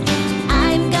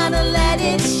 I'm gonna let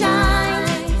it shine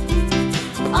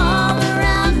all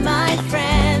around my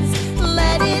friends.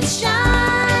 Let it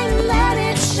shine, let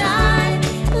it shine,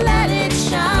 let it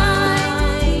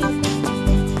shine.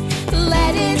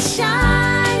 Let it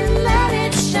shine, let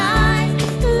it shine,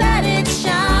 let it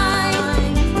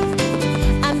shine.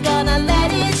 I'm gonna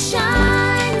let it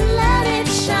shine, let it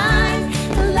shine,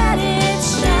 let it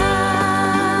shine.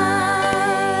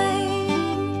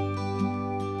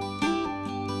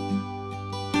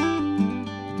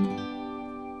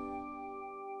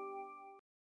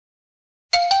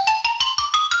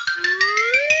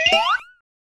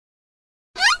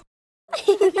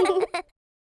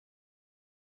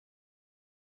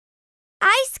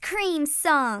 Ice cream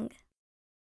song.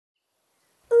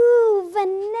 Ooh,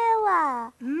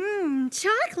 vanilla.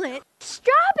 Chocolate.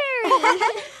 Strawberry.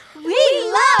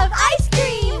 We love ice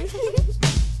cream.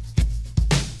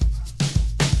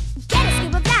 Get a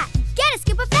scoop of that. Get a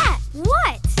scoop of that.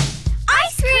 What?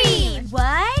 Ice cream.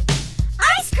 What?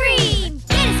 Ice cream.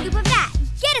 Get a scoop of that.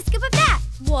 Get a scoop of that.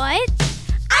 What?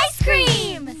 Ice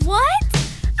cream. What?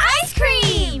 Ice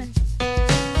cream.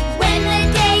 When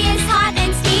the day is hot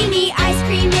and steamy, ice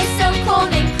cream is so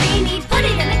cold and creamy. Put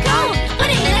it in a cone. Put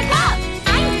it in a cup.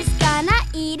 I'm just gonna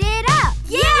eat it up.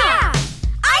 Yeah.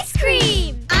 Ice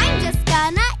cream. I'm just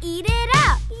gonna eat it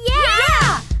up.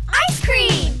 Yeah. Ice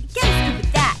cream. Get a scoop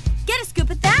of that. Get a scoop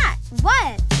of that.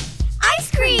 What?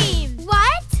 Ice cream.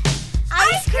 What?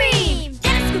 Ice cream.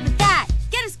 Get a scoop of that.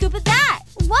 Get a scoop of that.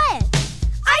 What?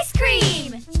 Ice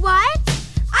cream. What?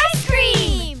 Ice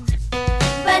cream.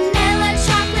 Vanilla,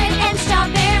 chocolate, and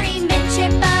strawberry, mint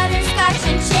chip, butterscotch,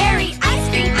 and cherry. Ice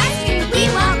cream, we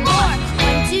want more.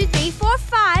 1, 2, 3, 4,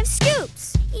 5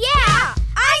 scoops. Yeah.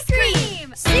 Ice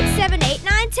cream. 6, 7, 8,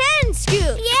 9, 10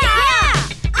 scoops. Yeah.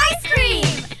 Ice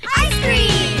cream. Ice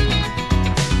cream.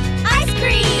 Ice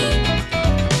cream.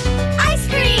 Ice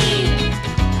cream.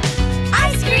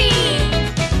 Ice cream.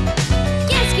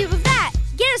 Get a scoop of that.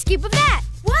 Get a scoop of that.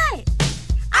 What?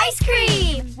 Ice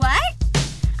cream. What?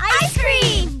 Ice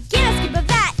cream. Get a scoop of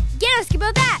that. Get a scoop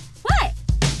of that. What?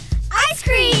 Ice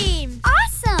cream.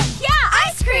 Awesome. Yeah,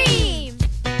 ice cream.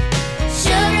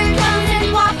 Sugar cones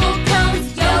and waffle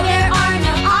cones. Yo, there are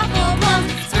no awful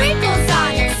clones. Sprinkles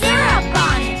on your syrup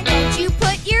on it. Don't you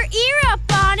put your ear up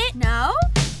on it. No?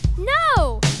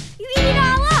 No. You eat it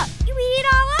all up. You eat it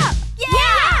all up.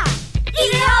 Yeah.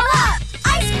 Eat it all up.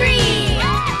 Ice cream.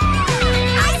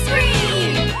 Ice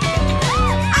cream.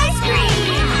 Ice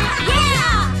cream.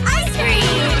 Yeah. Ice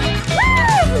cream.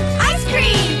 Woo! Ice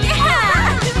cream.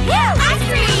 Yeah. Yeah. Ice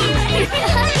cream.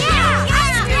 Yeah.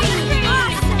 Ice cream.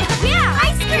 Awesome. Yeah.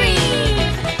 Ice cream.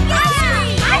 Yeah.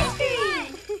 Ice cream.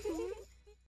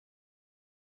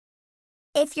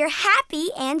 If you're happy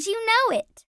and you know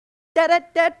it. Da da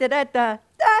da da da da.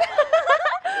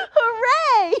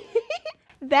 Hooray!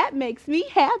 That makes me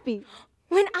happy.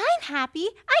 When I'm happy,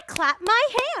 I clap my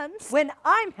hands. When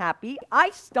I'm happy, I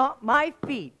stomp my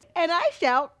feet. And I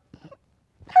shout,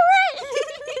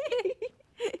 Hooray!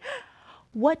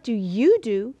 What do you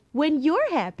do when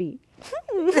you're happy?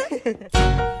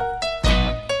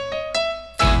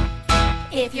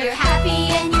 If you're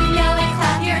happy and you know it,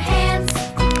 clap your hands.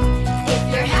 If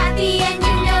you're happy and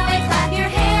you know it, clap your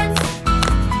hands.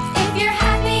 If you're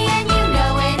happy and you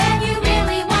know it and you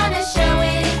really want to show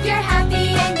it. If you're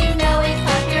happy and you know it,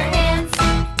 clap your hands.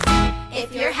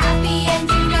 If you're happy and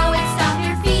you know it, stomp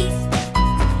your feet.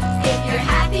 If you're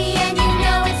happy and you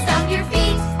know it, stomp your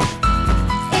feet.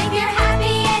 If you're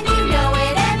happy and you know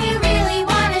it and you really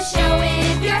want to show it.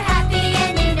 If you're happy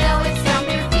and you know it, stomp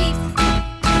your feet.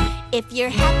 If you're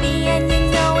happy and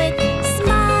you know it,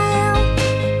 smile.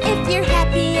 If you're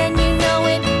happy and you know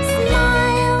it,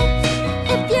 smile.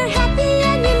 If you're happy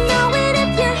and you know it,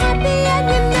 if you're happy and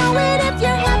you know it, if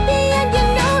you're happy and you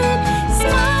know it,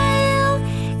 smile.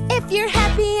 If you're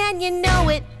happy and you know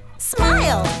it,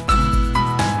 smile.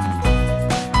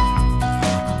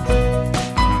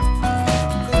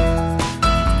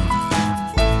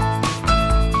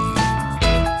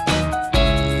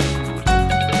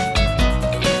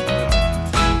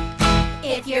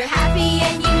 If you're happy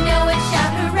and you know it,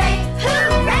 shout hooray,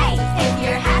 hooray! If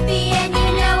you're happy and you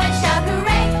know it, shout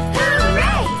hooray,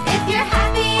 hooray! If you're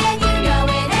happy and you know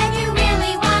it and you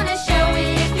really want to show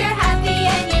it. If you're happy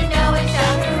and you know it,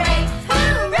 shout hooray,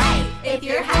 hooray! If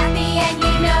you're happy and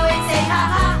you know it, say ha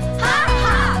ha, ha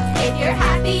ha! If you're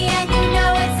happy and you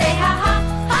know it, say ha ha,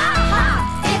 ha ha!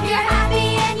 If you're happy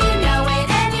and you know it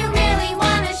and you really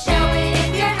want to show it.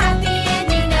 If you're happy and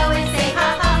you know it, say ha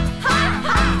ha, ha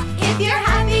ha! If you're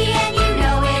happy and you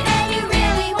know it and you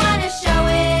really want to show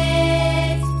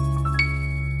it.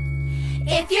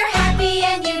 If you're happy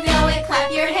and you know it,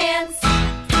 clap your hands.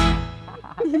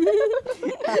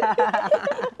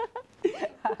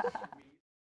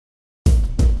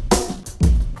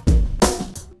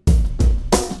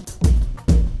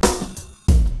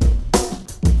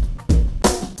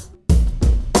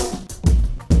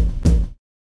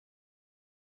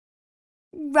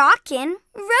 Rockin'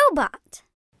 Robot.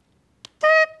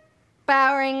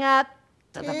 Powering up.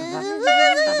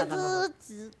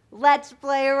 Let's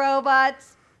play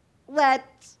robots.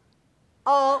 Let's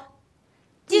all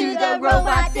Do the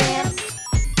robot dance.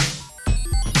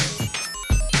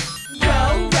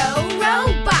 Row, row,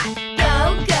 robot.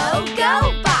 Go, go, go,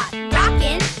 bot.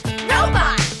 Rockin'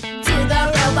 robot. Do the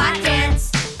robot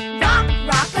dance. Rock,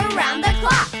 rock around the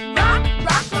clock. Rock,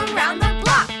 rock around the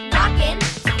block. Rockin'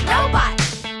 robot.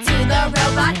 Do the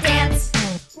robot dance.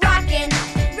 Rockin'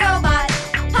 robot.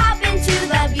 Pop into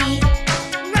the beat.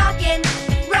 Rockin'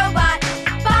 robot.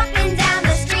 Bopping down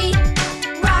the street.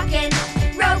 Rockin'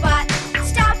 robot.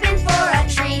 Stopping for a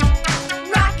treat.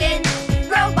 Rockin'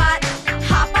 robot.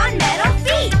 Hop on metal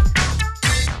feet.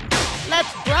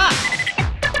 let's rock.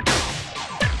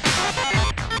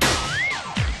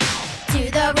 Do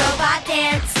the robot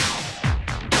dance.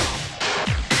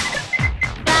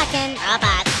 Rockin'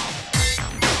 robot.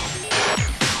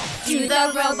 Do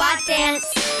the robot dance.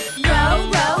 Row,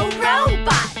 row,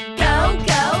 robot. Go,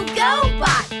 go, go,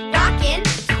 bot. Rockin'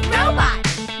 robot.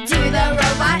 Do the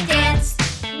robot dance.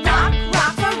 Rock,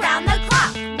 rock around the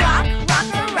clock. Rock, rock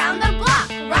around the block.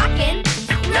 Rockin'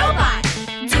 robot.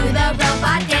 Do the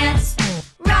robot dance.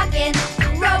 Rockin'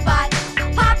 robot.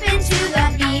 Pop into the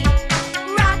beat.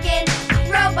 Rockin'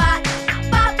 robot.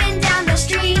 Bopping down the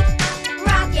street.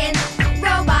 Rockin'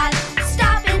 robot.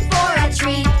 Stopping for a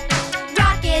treat.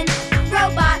 Rockin'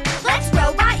 robot. Let's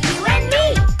robot you and me.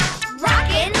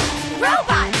 Rockin'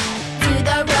 robot. Do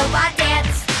the robot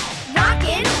dance.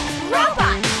 Rockin'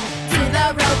 robot. Do the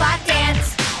robot dance.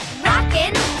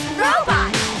 Rockin'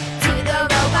 robot. Do the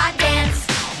robot dance.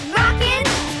 Rockin'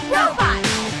 robot.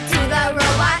 Do the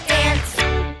robot dance.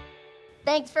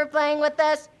 Thanks for playing with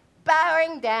us.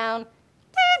 Powering down.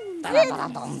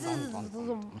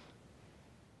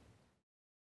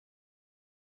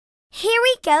 Here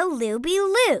we go, Looby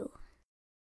Loo.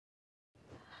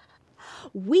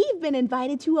 We've been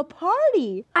invited to a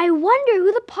party. I wonder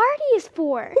who the party is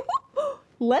for.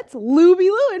 Let's Looby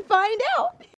Loo and find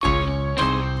out.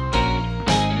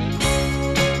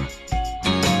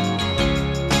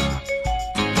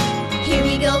 Here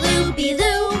we go, Looby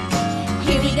Loo.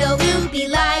 Here we go, Looby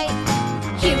Light.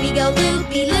 Here we go,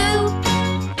 Looby Loo.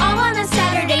 All on a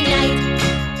Saturday night.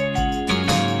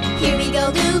 Here we go,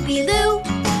 Looby Loo.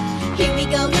 Here we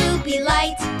go, Looby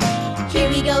Light. Here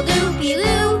we go, Looby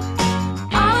Loo.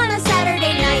 All on a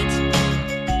Saturday night.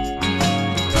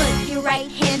 Put your right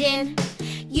hand in.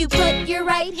 You put your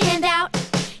right hand out.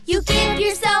 You give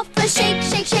yourself a shake,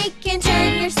 shake, shake, and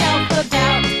turn yourself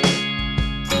about.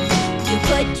 You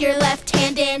put your left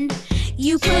hand in.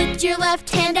 You put your left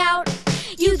hand out.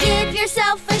 You give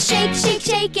yourself a shake, shake,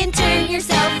 shake, and turn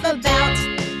yourself about.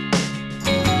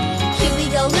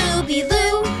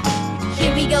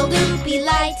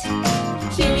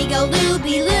 go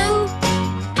looby loo,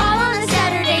 all on a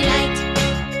Saturday night.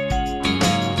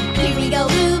 Here we go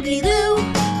looby loo,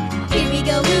 here we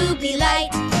go looby light.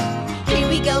 Here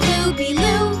we go looby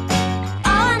loo,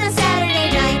 all on a Saturday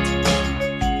night.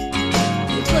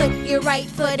 You put your right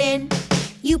foot in,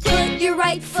 you put your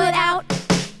right foot out.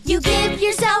 You give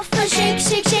yourself a shake,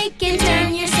 shake, shake, and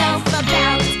turn yourself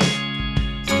about.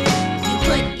 You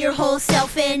put your whole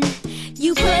self in,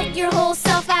 you put your whole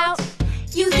self out.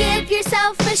 You give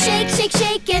yourself a shake, shake,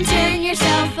 shake, and turn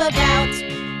yourself about.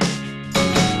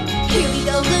 Here we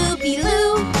go looby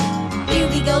loo, here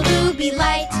we go looby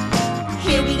light.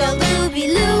 Here we go looby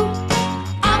loo,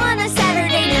 all on a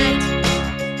Saturday night.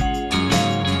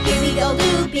 Here we go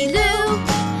looby loo,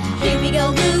 here we go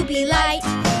looby light.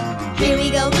 Here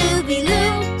we go looby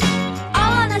loo,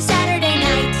 all on a Saturday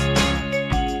night.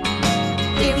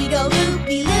 Here we go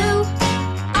looby loo,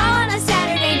 all on a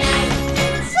Saturday night.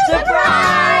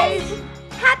 Surprise!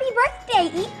 Happy birthday,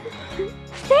 Eep!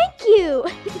 Thank you!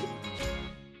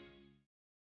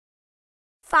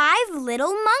 5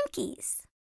 little monkeys.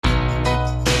 5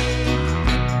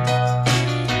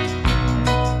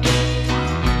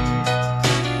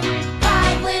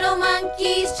 little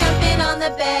monkeys jumping on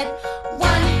the bed.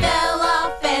 One fell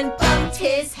off and bumped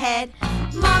his head.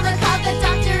 Mama called the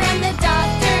doctor and the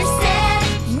doctor said,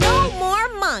 No more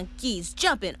monkeys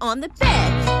jumping on the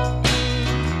bed.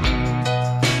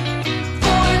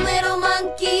 4 little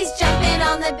monkeys jumping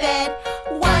on the bed.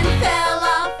 One fell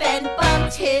off and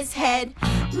bumped his head.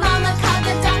 Mama called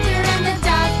the doctor and the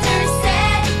doctor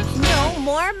said, No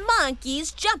more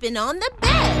monkeys jumping on the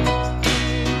bed.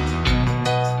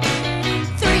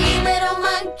 3 little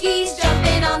monkeys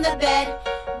jumping on the bed.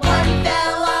 One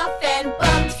fell off and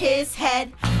bumped his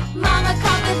head. Mama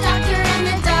called the doctor and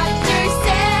the doctor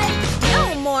said,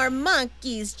 No more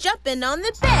monkeys jumping on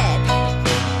the bed.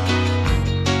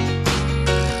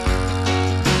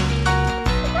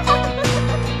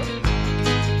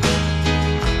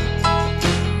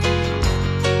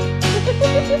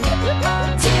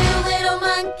 2 little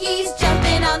monkeys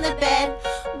jumping on the bed.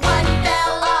 One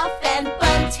fell off and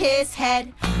bumped his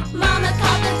head. Mama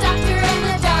called the doctor and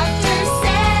the doctor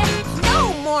said,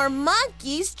 No more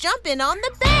monkeys jumping on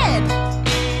the bed.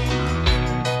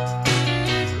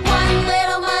 1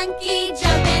 little monkey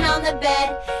jumping on the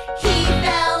bed. He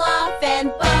fell off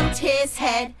and bumped his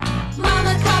head.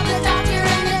 Mama called the doctor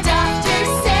and the doctor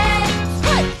said,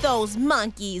 Put those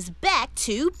monkeys back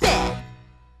to bed.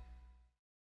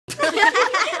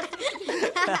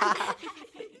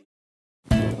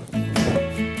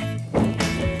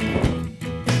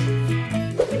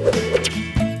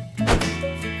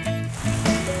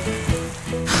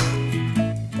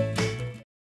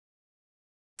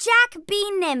 Jack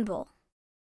be nimble.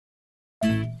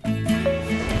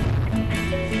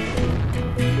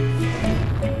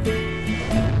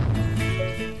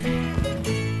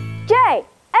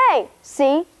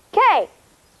 J-A-C-K.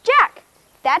 Jack,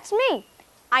 that's me.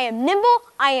 I am nimble,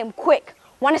 I am quick.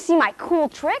 Want to see my cool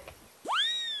trick?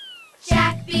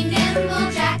 Jack be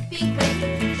nimble, Jack be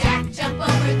quick. Jack jump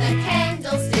over the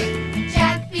candlestick.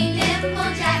 Jack be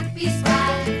nimble, Jack be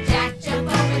spry. Jack jump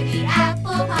over the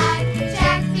apple pie.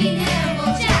 Jack be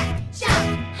nimble, Jack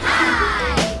jump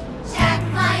high. Jack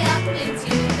fly up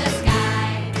into the sky.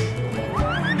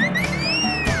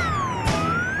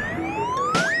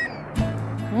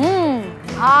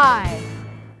 High.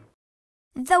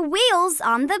 The wheels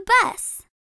on the bus.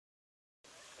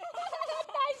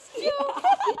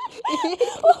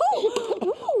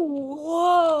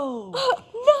 Whoa!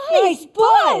 Nice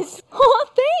bus! Oh,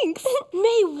 thanks!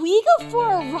 May we go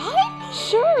for a ride?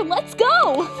 Sure, let's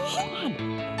go!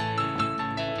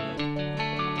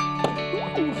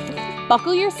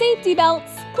 Buckle your safety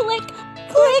belts. Click,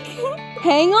 click!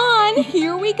 Hang on,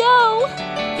 here we go!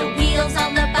 The wheels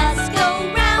on the bus go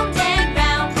round and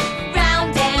round,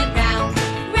 round and round,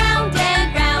 round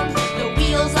and round. The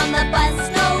wheels on the bus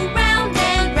go round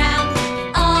and round,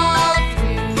 all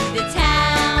through the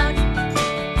town.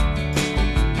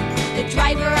 The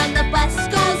driver on the bus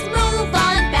goes move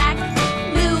on back,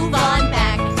 move on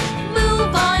back,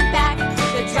 move on back.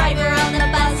 The driver on the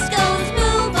bus goes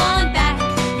move on back,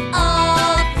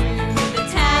 all through the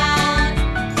town.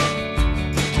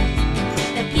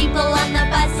 The people on the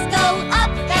bus go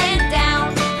up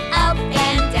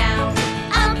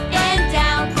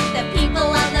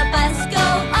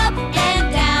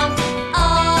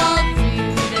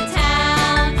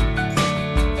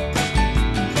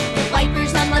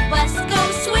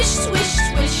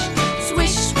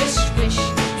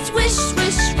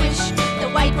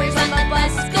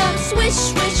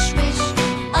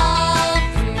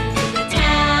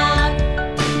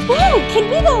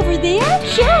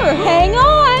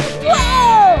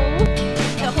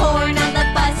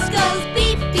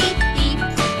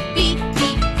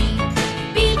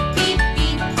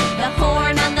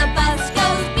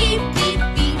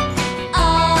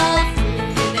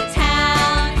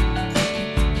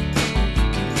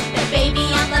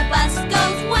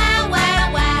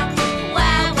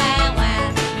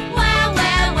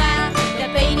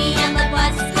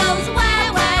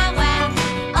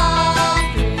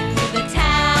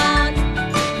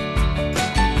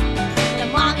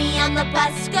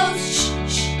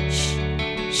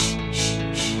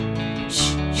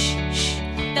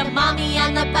mommy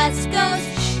on the bus goes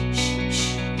shh, shh,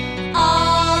 shh,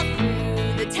 all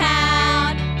through the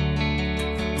town.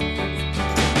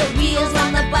 The wheels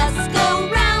on the bus go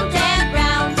round and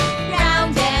round,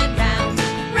 round and round,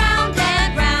 round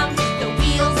and round. The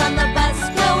wheels on the bus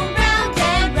go round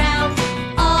and round,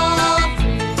 all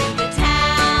through the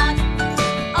town,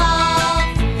 all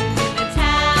through the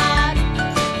town,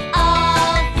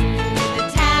 all through the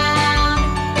town.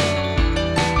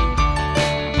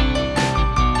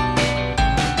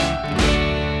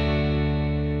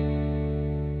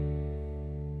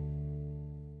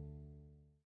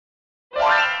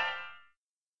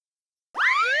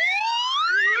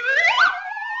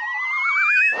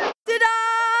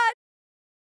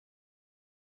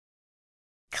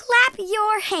 Clap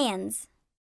your hands.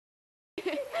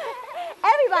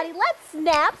 Everybody, let's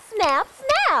snap, snap,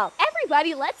 snap.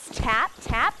 Everybody, let's tap,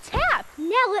 tap, tap.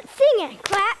 Now let's sing it.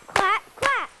 Clap, clap,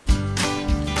 clap.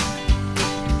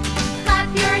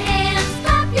 Clap your hands,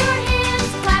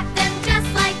 clap them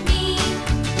just like me.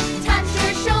 Touch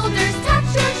your shoulders,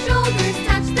 touch them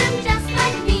just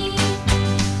like me.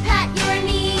 Pat your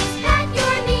knees, pat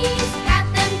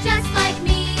them just like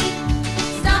me.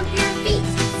 Stomp your feet,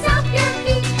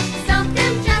 stomp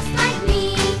them just like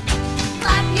me.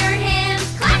 Clap your hands,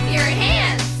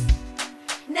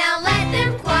 now let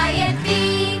them quiet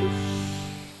be.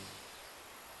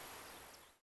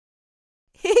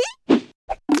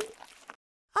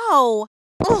 Oh.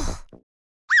 Ugh.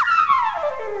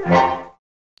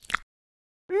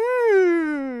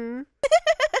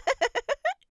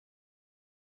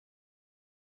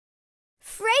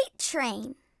 Freight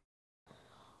train.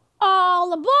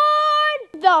 All aboard!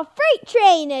 The freight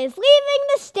train is leaving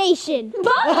the station.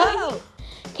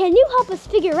 Can you help us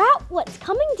figure out what's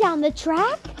coming down the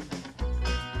track?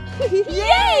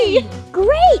 Yay!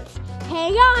 Great!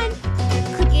 Hang on.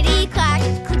 Clickety-clack,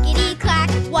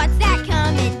 what's that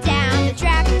coming down the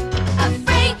track? A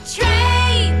freight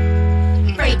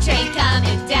train! Freight train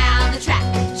coming down the track.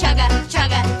 Chugga,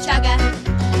 chugga, chugga.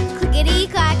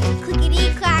 Clickety-clack,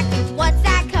 what's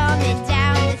that coming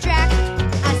down the track?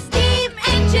 A steam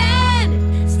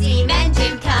engine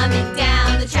coming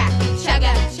down the track.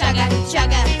 Chugga, chugga,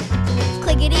 chugga.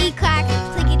 Clickety-clack,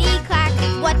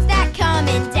 what's that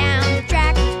coming down the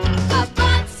track? A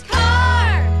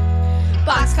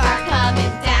boxcar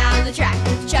coming down the track.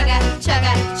 Chugga,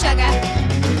 chugga, chugga.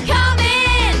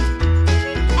 Coming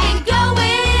and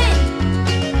going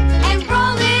and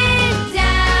rolling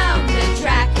down the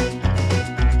track.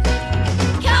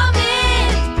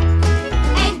 Coming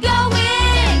and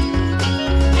going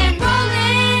and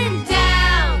rolling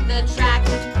down the track.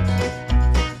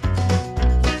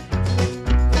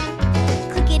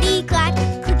 Clickety-clack,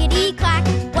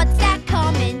 what's that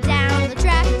coming down the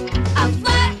track? A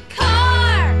flat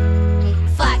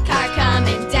car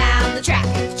coming down the track.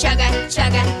 Chugga,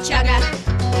 chugga, chugga.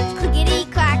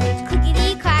 Clickety-clack,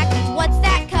 what's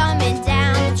that coming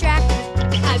down the track?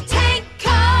 A tank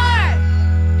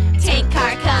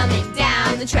car coming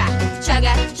down the track.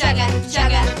 Chugga, chugga,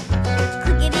 chugga.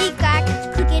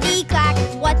 Clickety-clack,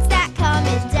 what's that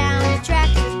coming down the track?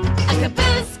 A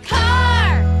caboose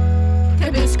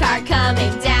car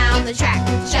coming down the track.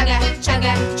 Chugga,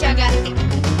 chugga, chugga.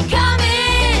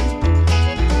 Coming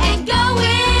and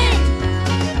going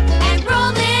and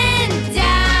rolling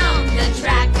down the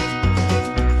track.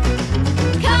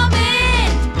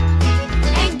 Coming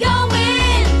and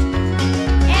going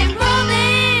and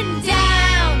rolling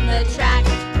down the track.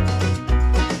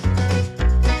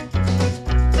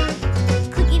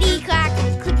 Clickety-clack,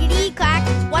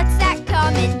 what's that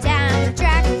coming down the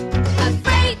track? A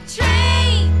freight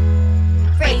train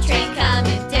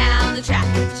coming down the track.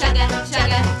 Chugga,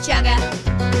 chugga, chugga.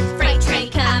 Freight train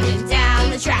coming down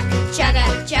the track. Chugga,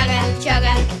 chugga,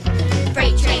 chugga.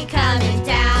 Freight train coming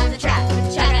down the track.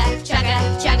 Chugga, chugga,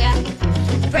 chugga.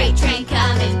 Freight train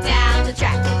coming down the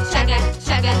track. Chugga,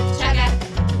 chugga, chugga.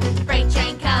 Freight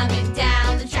train coming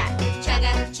down the track.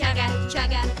 Chugga, chugga,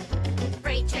 chugga.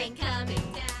 Freight train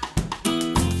coming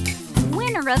down.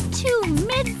 Winner of 2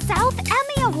 Mid-South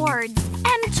Emmy Awards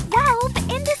and 12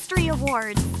 Industry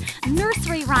Awards.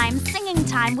 Nursery rhyme singing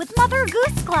time with Mother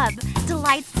Goose Club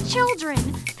delights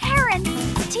children, parents,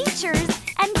 teachers,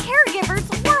 and caregivers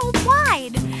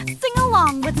worldwide. Sing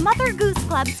along with Mother Goose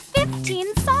Club's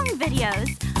 15 song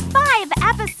videos, 5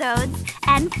 episodes,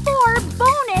 and 4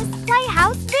 bonus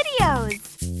Playhouse videos.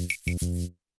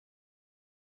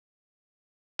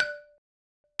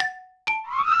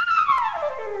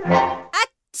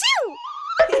 Achoo!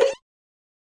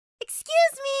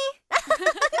 Excuse me.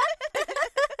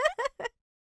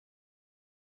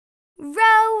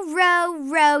 Row, row,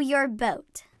 row your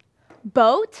boat.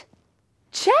 Boat?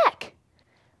 Check.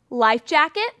 Life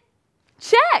jacket?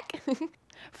 Check.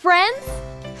 Friends?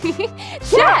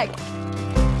 Check.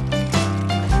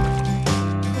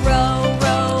 Row,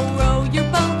 row, row your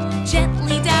boat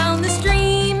gently down the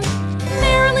stream.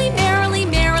 Merrily, merrily,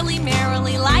 merrily,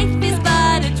 merrily, life is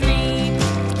but a dream.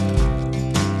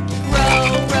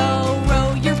 Row, row,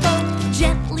 row your boat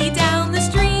gently down the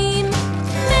stream.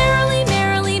 Merrily,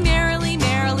 merrily, merrily,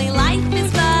 merrily, life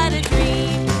is but a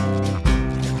dream.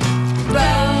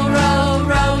 Row, row,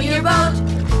 row your boat.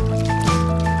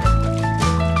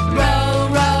 Row,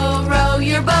 row, row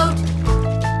your boat.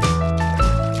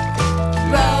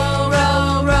 Row,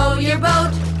 row, row your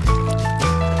boat.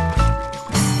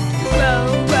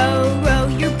 Row, row, row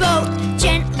your boat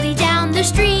gently down the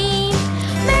stream.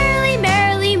 Merrily,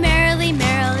 merrily, merrily,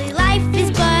 merrily, life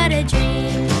is but a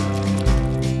dream.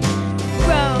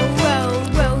 Row, row,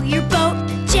 row your boat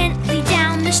gently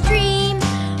down the stream.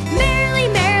 Merrily,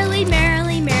 merrily,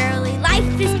 merrily, merrily,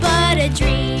 life is but a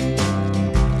dream.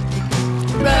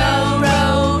 Row,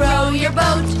 row, row your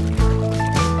boat.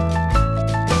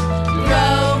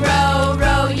 Row, row,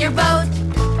 row your boat.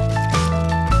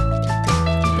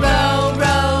 Row,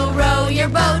 row, row your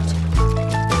boat.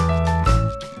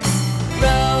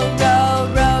 Row,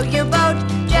 row, row your boat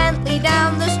gently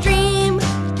down the stream.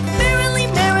 Merrily,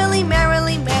 merrily,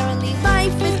 merrily, merrily,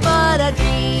 life is but a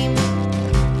dream.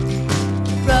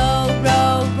 Row,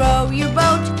 row, row your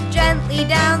boat gently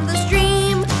down the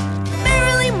stream.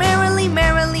 Merrily, merrily,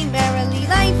 merrily, merrily,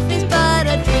 life is but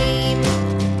a dream.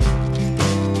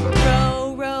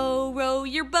 Row, row, row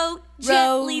your boat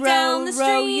Row, gently down the row,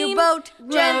 row stream. your boat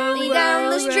gently down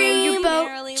the stream.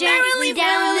 Merrily, Gently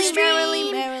down the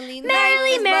stream. Merrily,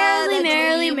 Merrily, merrily,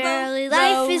 merrily, merrily,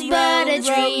 life is but a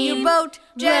Row your dream. boat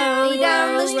gently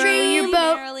down the Row stream. your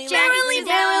boat Merrily, gently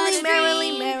down the merrily,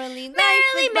 stream. merrily, merrily,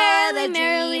 Merrily, merrily, merrily,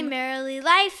 merrily, merrily,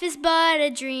 life is but a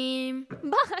dream.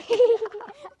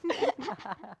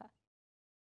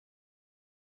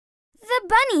 The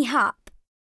bunny hop.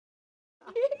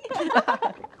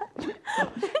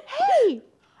 Hey,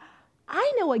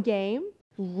 I know a game.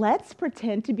 Let's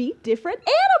pretend to be different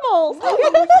animals.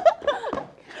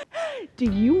 Do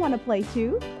you want to play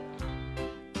too?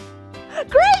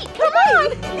 Great, come on.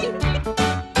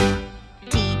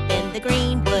 Deep in the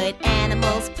greenwood,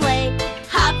 animals play,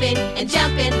 hopping and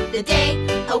jumping the day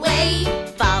away.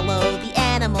 Follow the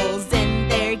animals in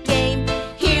their game.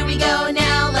 Here we go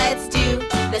now, let's do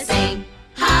the same.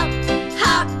 Hop,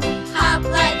 hop, hop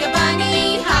like a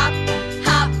bunny. Hop,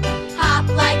 hop, hop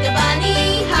like a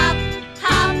bunny. Hop,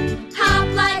 hop, hop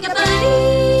like a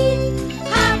bunny.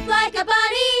 Hop like a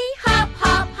bunny. Hop,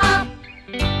 hop, hop.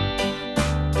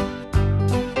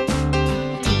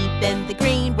 Deep in the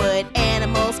greenwood,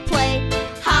 animals play,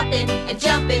 hopping and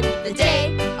jumping the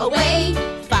day away.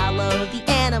 Follow the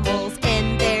animals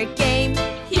in their game.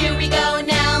 Here we go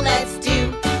now, let's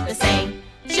do the same.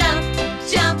 Jump,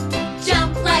 jump,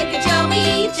 jump like a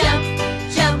joey. Jump,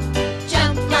 jump,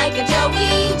 jump like a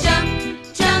joey. Jump,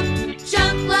 jump,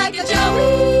 jump like a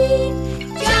joey.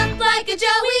 Jump like a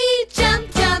joey.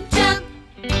 Jump, jump, jump.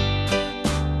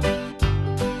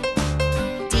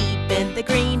 Deep in the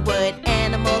greenwood,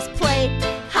 animals play,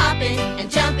 hopping and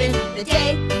jumping the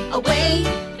day away.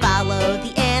 Follow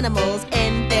the animals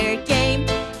in their game.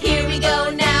 Here we go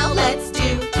now, let's do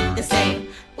the same.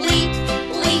 Leap,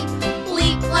 leap,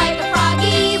 leap like a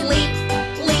froggy. Leap,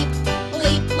 leap,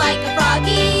 leap like a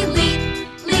froggy. Leap,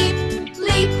 leap,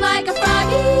 leap like a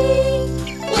froggy.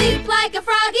 Leap like a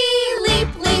froggy. Leap,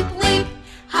 leap, leap.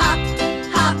 Hop,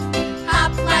 hop,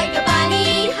 hop like a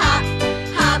bunny. Hop,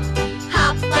 hop,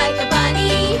 hop like a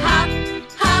bunny. Hop,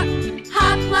 hop,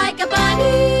 hop like a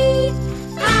bunny.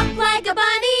 Hop like a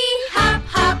bunny. Hop,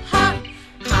 hop, hop.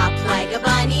 Hop like a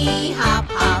bunny. Hop,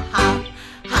 hop, hop.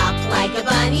 Hop like a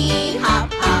bunny.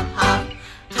 Hop, hop, hop.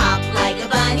 Hop like a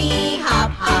bunny.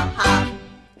 Hop, hop, hop.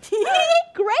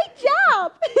 Great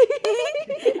job.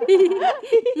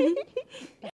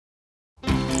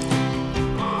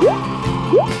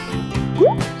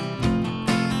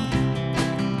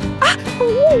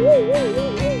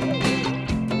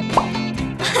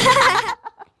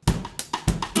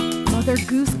 Mother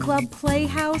Goose Club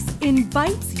Playhouse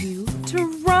invites you to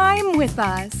rhyme with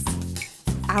us.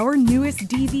 Our newest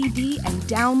DVD and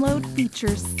download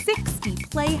features 60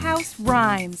 Playhouse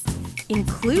rhymes,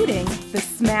 including the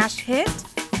smash hit,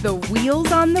 The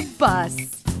Wheels on the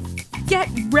Bus. Get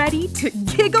ready to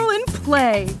giggle and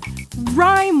play.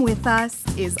 Rhyme with Us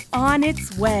is on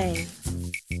its way.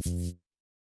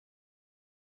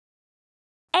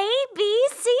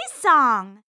 ABC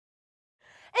song.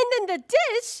 And then the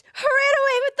dish ran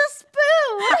away with the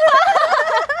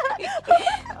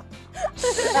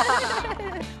spoon.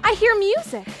 I hear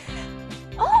music.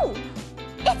 Oh,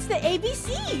 it's the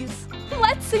ABCs.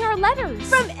 Let's sing our letters.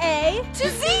 From A to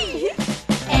Z.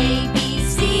 A, B,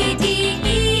 C, D,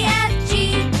 E, F,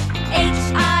 G, H,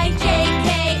 I, J,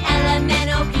 K, L, M, N,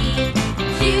 O, P,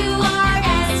 Q, R,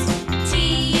 S, T,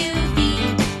 U, V,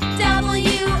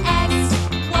 W, X,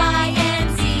 Y, and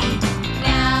Z.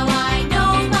 Now I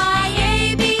know my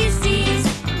ABCs.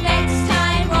 Next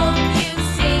time, won't you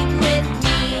sing with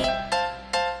me?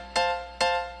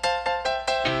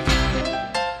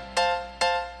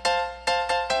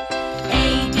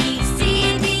 A, B, C,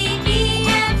 D, E,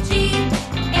 F, G,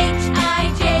 H,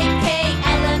 I, J, K,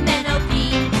 L, M, N, O, P,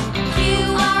 Q,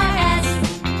 R, S,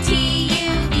 T,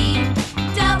 U, V,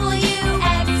 W,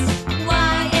 X,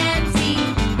 Y, and Z.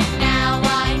 Now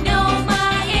I know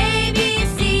my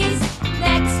ABCs.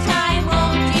 Next time,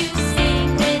 won't you sing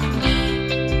with me?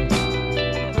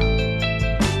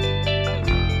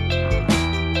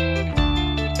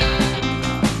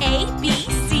 A, B,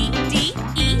 C, D,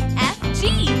 E, F, G,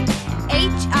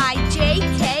 H, I, J,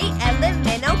 K, L, M,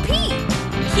 N, O, P,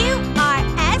 Q, R,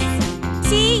 S,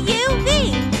 T, U, V,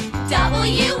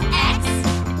 W, X,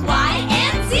 Y,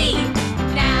 and Z.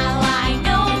 Now I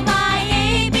know my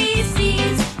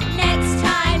ABCs. Next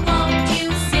time, won't you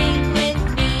sing with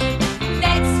me?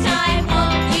 Next time,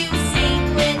 won't you sing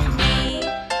with me?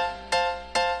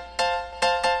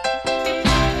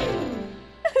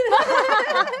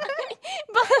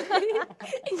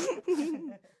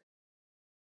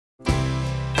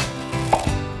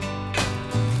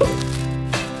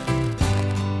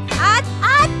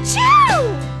 Achoo!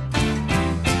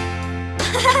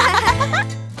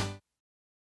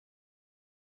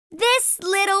 This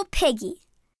little piggy.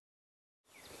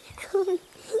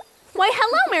 Why,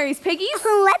 hello, Mary's Piggies.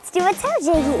 Let's do a toe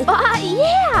jiggy.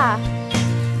 Yeah.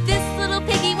 This little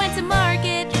piggy went to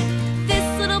market.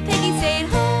 This little piggy stayed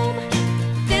home.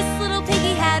 This little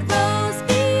piggy had roast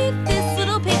beef. This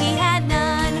little piggy had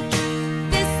none.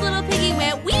 This little piggy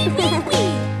went wee, wee,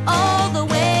 wee all the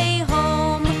way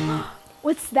home.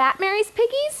 What's that, Mary's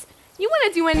Piggies? You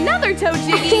want to do another toe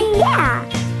jiggy? Yeah.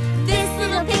 This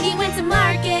little piggy went to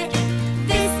market.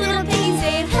 This little piggy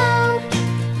stayed home.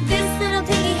 This little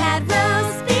piggy had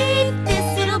roast beef.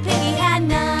 This little piggy had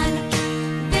none.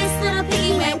 This little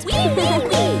piggy went wee, wee,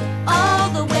 wee all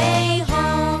the way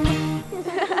home.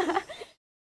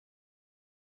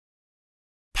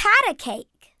 Pat a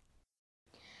cake.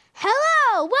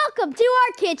 Hello, welcome to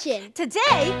our kitchen.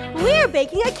 Today, we're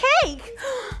baking a cake.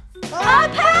 A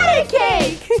patty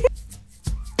cake!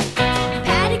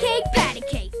 Patty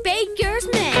cake, baker's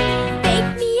man.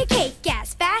 Bake me a cake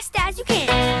as fast as you can.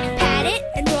 Pat it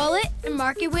and roll it and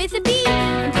mark it with a B.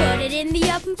 And put it in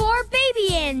the oven for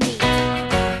baby and me.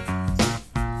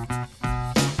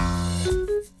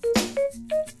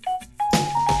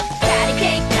 Patty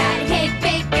cake,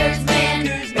 baker's man.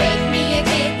 Bake me a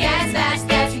cake as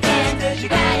fast as you can.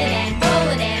 Pat it and roll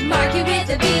it and mark it with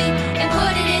a B. And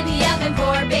put it in the oven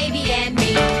for baby and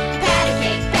me. Patty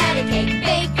cake,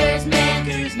 baker's man.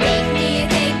 Make me a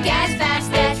cake as fast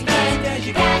as you can. Pat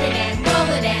it and roll it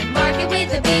and mark it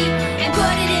with a B. And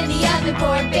put it in the oven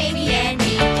for baby and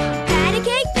me. Patty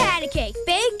cake,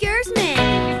 baker's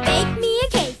man. Bake me a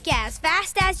cake as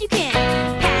fast as you can.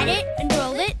 Pat it and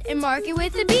roll it and mark it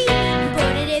with a B. And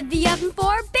put it in the oven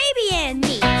for baby and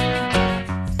me.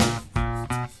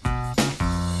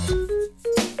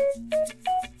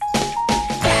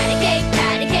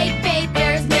 Patty cake,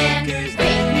 baker's man.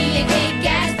 Bake me a cake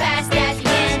as fast as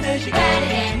you can. Pat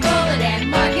it and roll it and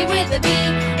mark it with a B.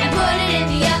 And put it in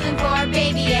the oven for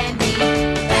baby and me.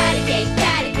 Patty cake,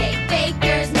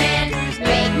 baker's man.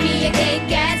 Bake me a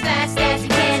cake as fast as you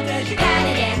can. Pat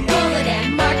it and roll it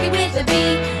and mark it with a B.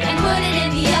 And put it in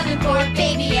the oven for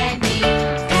baby and me.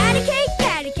 Patty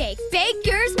cake,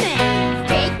 baker's man.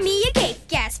 Bake me a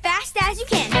cake as fast as you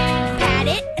can. Pat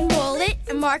it and roll it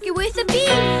and mark it with a B.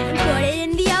 And put it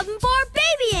in the oven for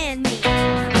baby and me.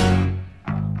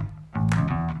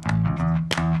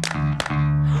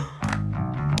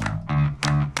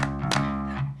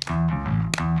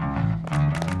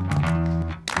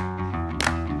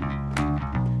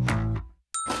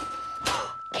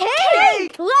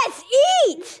 Cake! Let's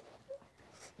eat!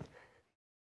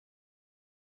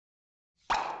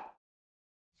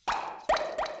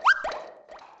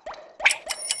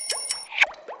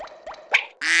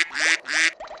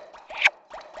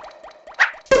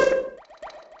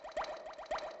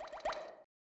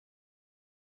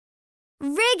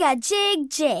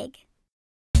 Rig-a-jig-jig.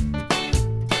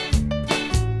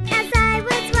 As I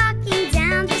was walking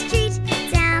down the street,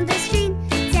 down the street,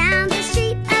 down the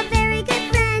street, a very good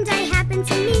friend I happened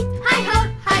to meet. Hi-ho,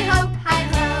 hi-ho,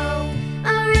 hi-ho.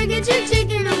 A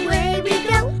rig-a-jig-jig in a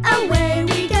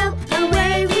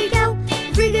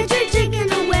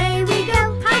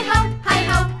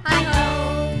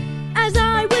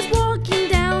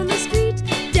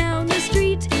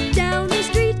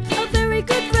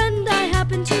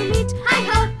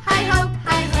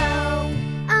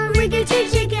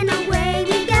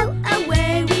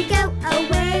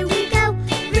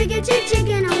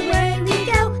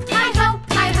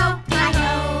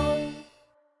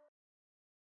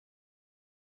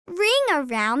Ring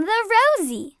around the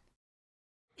rosy.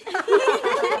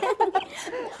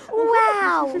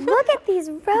 Wow, look at these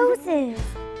roses.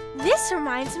 This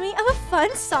reminds me of a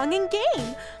fun song and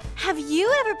game. Have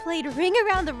you ever played Ring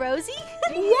Around the Rosie?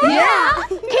 Yeah.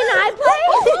 Can I play?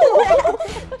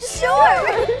 Sure.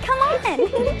 Come on.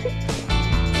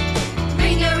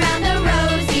 Ring around the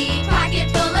rosy, pocket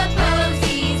full of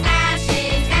posies.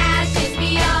 Ashes, ashes,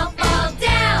 we all fall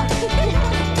down.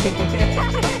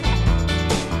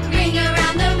 Ring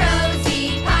around the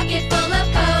rosy, pocket full of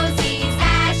posies.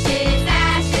 Ashes,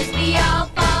 ashes, we all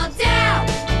fall down.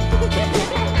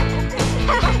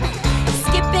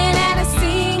 Skipping and a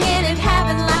singing and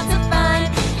having lots of fun.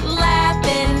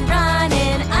 Laughing,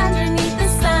 running underneath the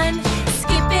sun.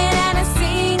 Skipping and a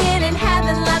singing and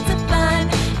having lots of fun.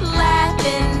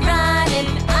 Laughing, running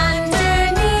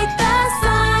underneath the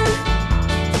sun.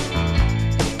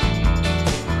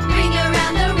 Ring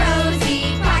around the rosy,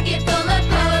 pocket full of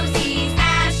posies.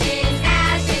 Ashes,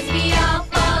 ashes, we all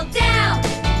fall down.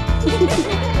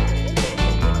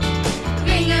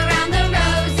 Ring around the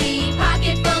rosy,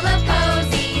 pocket full of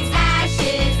posies.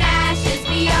 Ashes, ashes,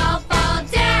 we all fall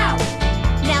down.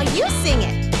 Now you sing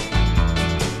it.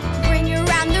 Ring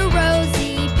around the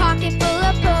rosy, pocket full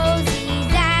of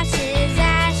posies. Ashes,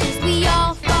 ashes, we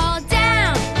all fall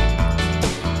down.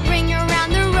 Ring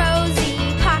around the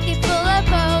rosy, pocket full of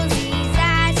posies.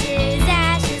 Ashes,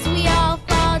 ashes, we all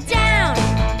fall down.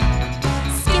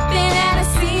 Skipping and a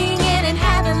singing and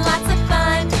having lots of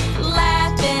fun.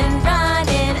 Laughing,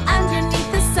 running underneath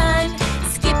the sun.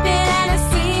 Skipping and a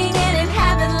singing and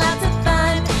having lots of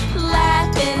fun.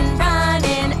 Laughing,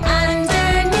 running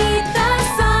underneath the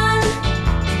sun.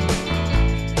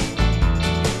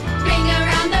 Ring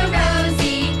around the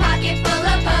rosy, pocket full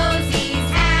of posies.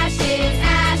 Ashes,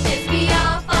 ashes, we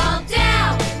all fall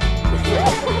down.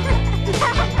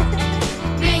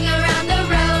 Ring around the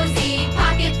rosy,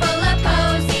 pocket full of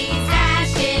posies.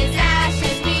 Ashes,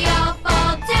 ashes, we all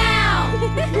fall down.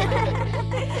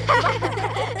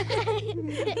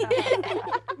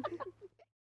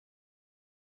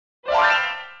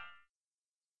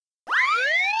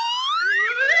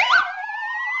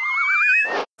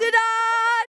 Ta-da!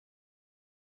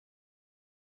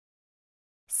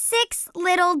 6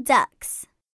 little ducks.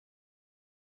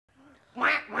 He's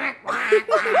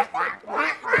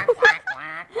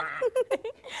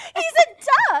a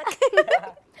duck.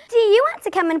 Do you want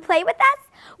to come and play with us?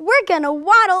 We're gonna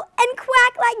waddle and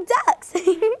quack like ducks.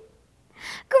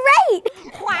 Great!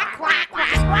 Quack, quack,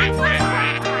 quack, quack, quack,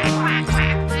 quack, quack, quack,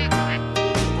 quack.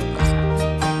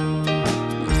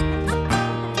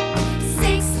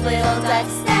 6 little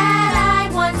ducks that I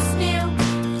once knew.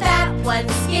 Fat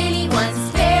ones, skinny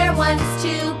ones, fair ones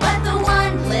too. But the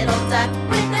one little duck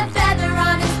with the feather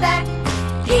on his back,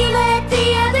 he led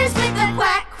the others with a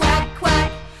quack, quack,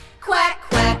 quack. Quack,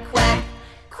 quack, quack.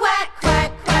 Quack,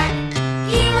 quack, quack.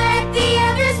 He led the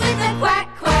others with a quack,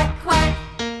 quack, quack.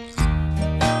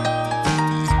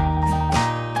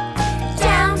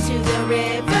 Down to the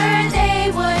river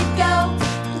they would go.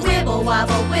 Wibble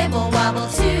wobble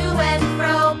to and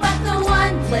fro. But the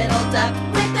one little duck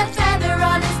with the feather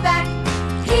on his back,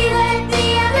 he led the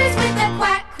others with a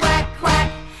quack, quack, quack.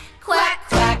 Quack,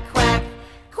 quack, quack.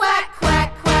 Quack, quack,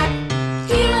 quack.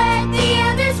 He led the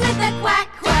others with a quack,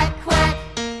 quack, quack.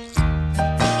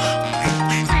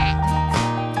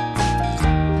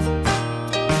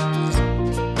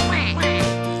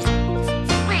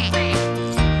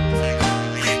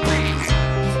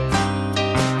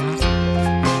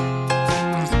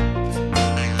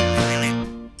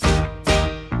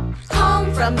 Home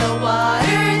from the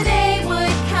water they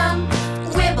would come.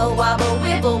 Wibble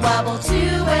wobble to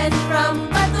and from.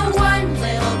 But the one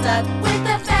little duck with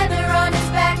the feather on his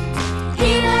back,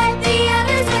 he led the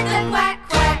others with a quack,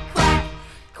 quack, quack.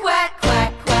 Quack,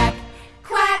 quack, quack.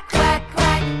 Quack, quack,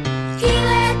 quack. He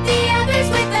led the others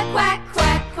with a quack,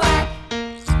 quack, quack.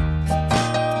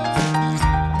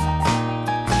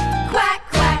 Quack,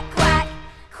 quack, quack.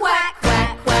 Quack,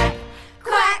 quack, quack.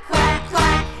 Quack, quack,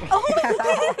 quack. Oh,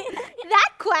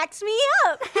 that quacks me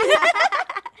up.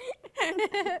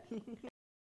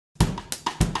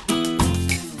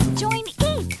 Join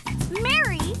Eep,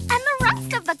 Mary, and the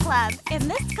rest of the club in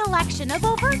this collection of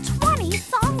over 20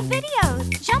 song videos.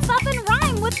 Jump up and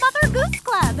rhyme with Mother Goose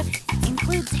Club.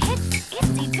 Includes hits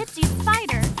Itsy Bitsy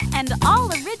Spider and all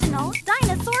original